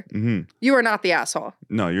 Failure. Mm-hmm. You are not the asshole.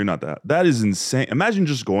 No, you're not that. That is insane. Imagine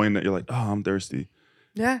just going that you're like, oh, I'm thirsty.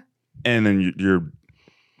 Yeah. And then your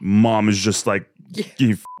mom is just like,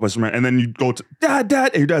 you what's the matter? And then you go to dad,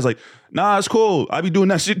 and your dad's like, nah, it's cool. I be doing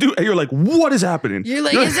that shit too. And you're like, what is happening? You're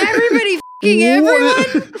like, is everybody f***ing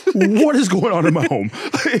everyone? What is going on in my home?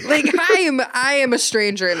 Like I am a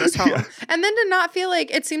stranger in this home. Yeah. And then to not feel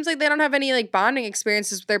like it seems like they don't have any like bonding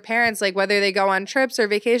experiences with their parents, like whether they go on trips or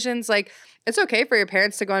vacations, like it's okay for your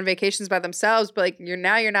parents to go on vacations by themselves, but like you're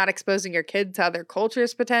not exposing your kids to other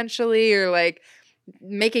cultures potentially or like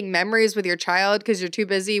making memories with your child because you're too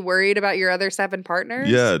busy worried about your other 7 partners.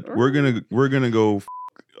 Yeah, we're gonna go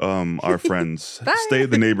our friends. Stay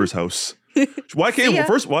at the neighbor's house. Why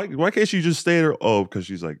can't she just stay there? Oh, because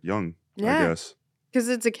she's like young, I guess. Because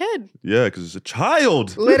it's a kid. Yeah, because it's a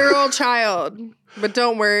child. Literal child. But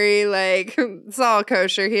don't worry, like, it's all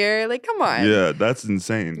kosher here. Like, come on. Yeah, that's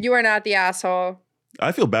insane. You are not the asshole.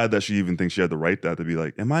 I feel bad that she even thinks she had the right to be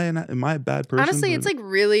like, am I a bad person? Honestly, it's like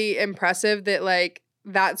really impressive that like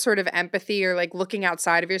that sort of empathy or like looking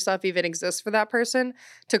outside of yourself even exists for that person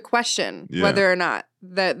to question whether or not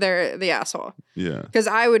that they're the asshole. Yeah. Because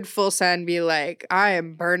I would full send be like, I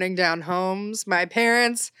am burning down homes. My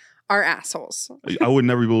parents are assholes. I would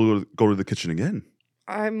never be able to go to the kitchen again.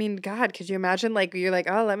 I mean, God, could you imagine? Like, you're like,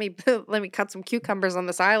 oh, let me cut some cucumbers on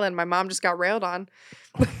this island. My mom just got railed on.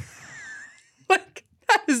 Like,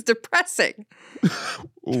 that is depressing.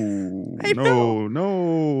 Oh,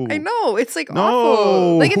 no. I know. It's like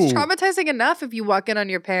awful. Like, it's traumatizing enough if you walk in on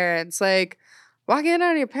your parents. Like, walk in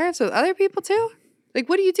on your parents with other people too? Like,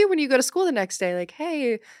 what do you do when you go to school the next day? Like,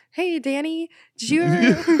 hey, Danny, did you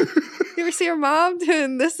ever see your mom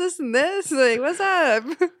doing this, and this? Like, what's up?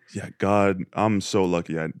 Yeah, God, I'm so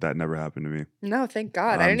lucky that never happened to me. No, thank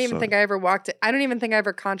God. I don't even think I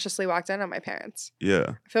ever consciously walked in on my parents.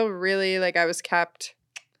 Yeah. I feel really like I was kept.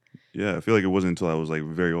 Yeah, I feel like it wasn't until I was like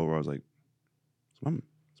very old where I was like, does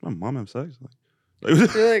my mom have sex?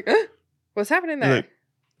 You're like, huh? What's happening there? Like,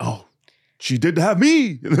 oh. She did have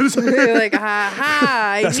me. You're like,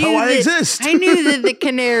 ha. That's how I exist. I knew that the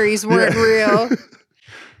canaries weren't real.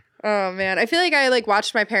 Oh man, I feel like I like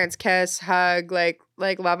watched my parents kiss, hug, like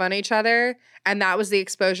love on each other, and that was the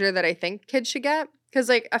exposure that I think kids should get. Because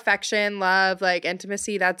like affection, love, like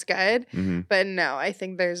intimacy, that's good. Mm-hmm. But no, I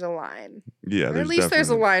think there's a line. Yeah, or at least there's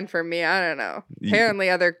a line for me. I don't know. Apparently,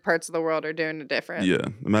 other parts of the world are doing it different. Yeah,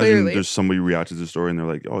 imagine there's somebody reacts to the story and they're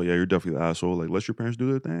like, "Oh yeah, you're definitely the asshole." Like, let your parents do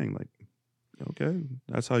their thing. Like. Okay,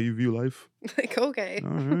 that's how you view life. Like, okay.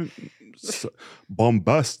 All right.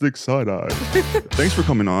 Bombastic side-eye. Thanks for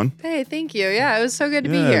coming on. Hey, thank you. Yeah, it was so good to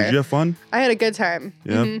be here. Did you have fun? I had a good time.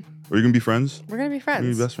 Yeah? Mm-hmm. Are you going to be friends? We're going to be friends. Are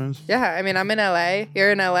you best friends? Yeah, I mean, I'm in LA.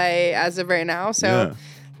 You're in LA as of right now, so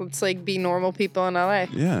let's like be normal people in LA.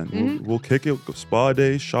 Yeah, we'll kick it. Go spa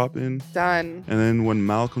day, shopping. Done. And then when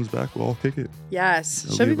Mal comes back, we'll all kick it. Yes.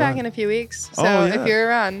 She'll be back in a few weeks. So if you're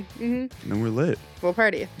around. Mm-hmm. And then we're lit. We'll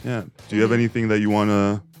party. Yeah. Do you have anything that you want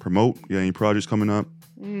to promote? You got any projects coming up?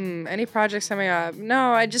 Any projects coming up?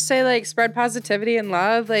 No, I just say like spread positivity and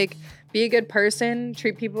love. Like be a good person,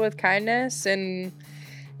 treat people with kindness, and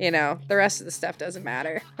the rest of the stuff doesn't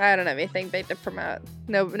matter. I don't have anything big to promote.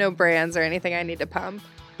 No brands or anything I need to pump.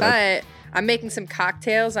 But I'm making some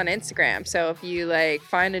cocktails on Instagram. So if you like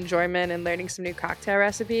find enjoyment in learning some new cocktail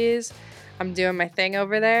recipes, I'm doing my thing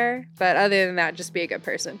over there. But other than that, just be a good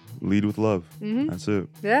person. Lead with love. That's it.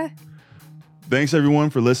 Yeah. Thanks, everyone,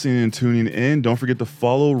 for listening and tuning in. Don't forget to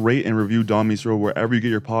follow, rate, and review Dom Meets World wherever you get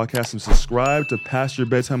your podcasts, and subscribe to Past Your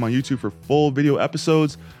Bedtime on YouTube for full video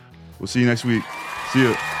episodes. We'll see you next week. See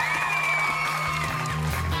you.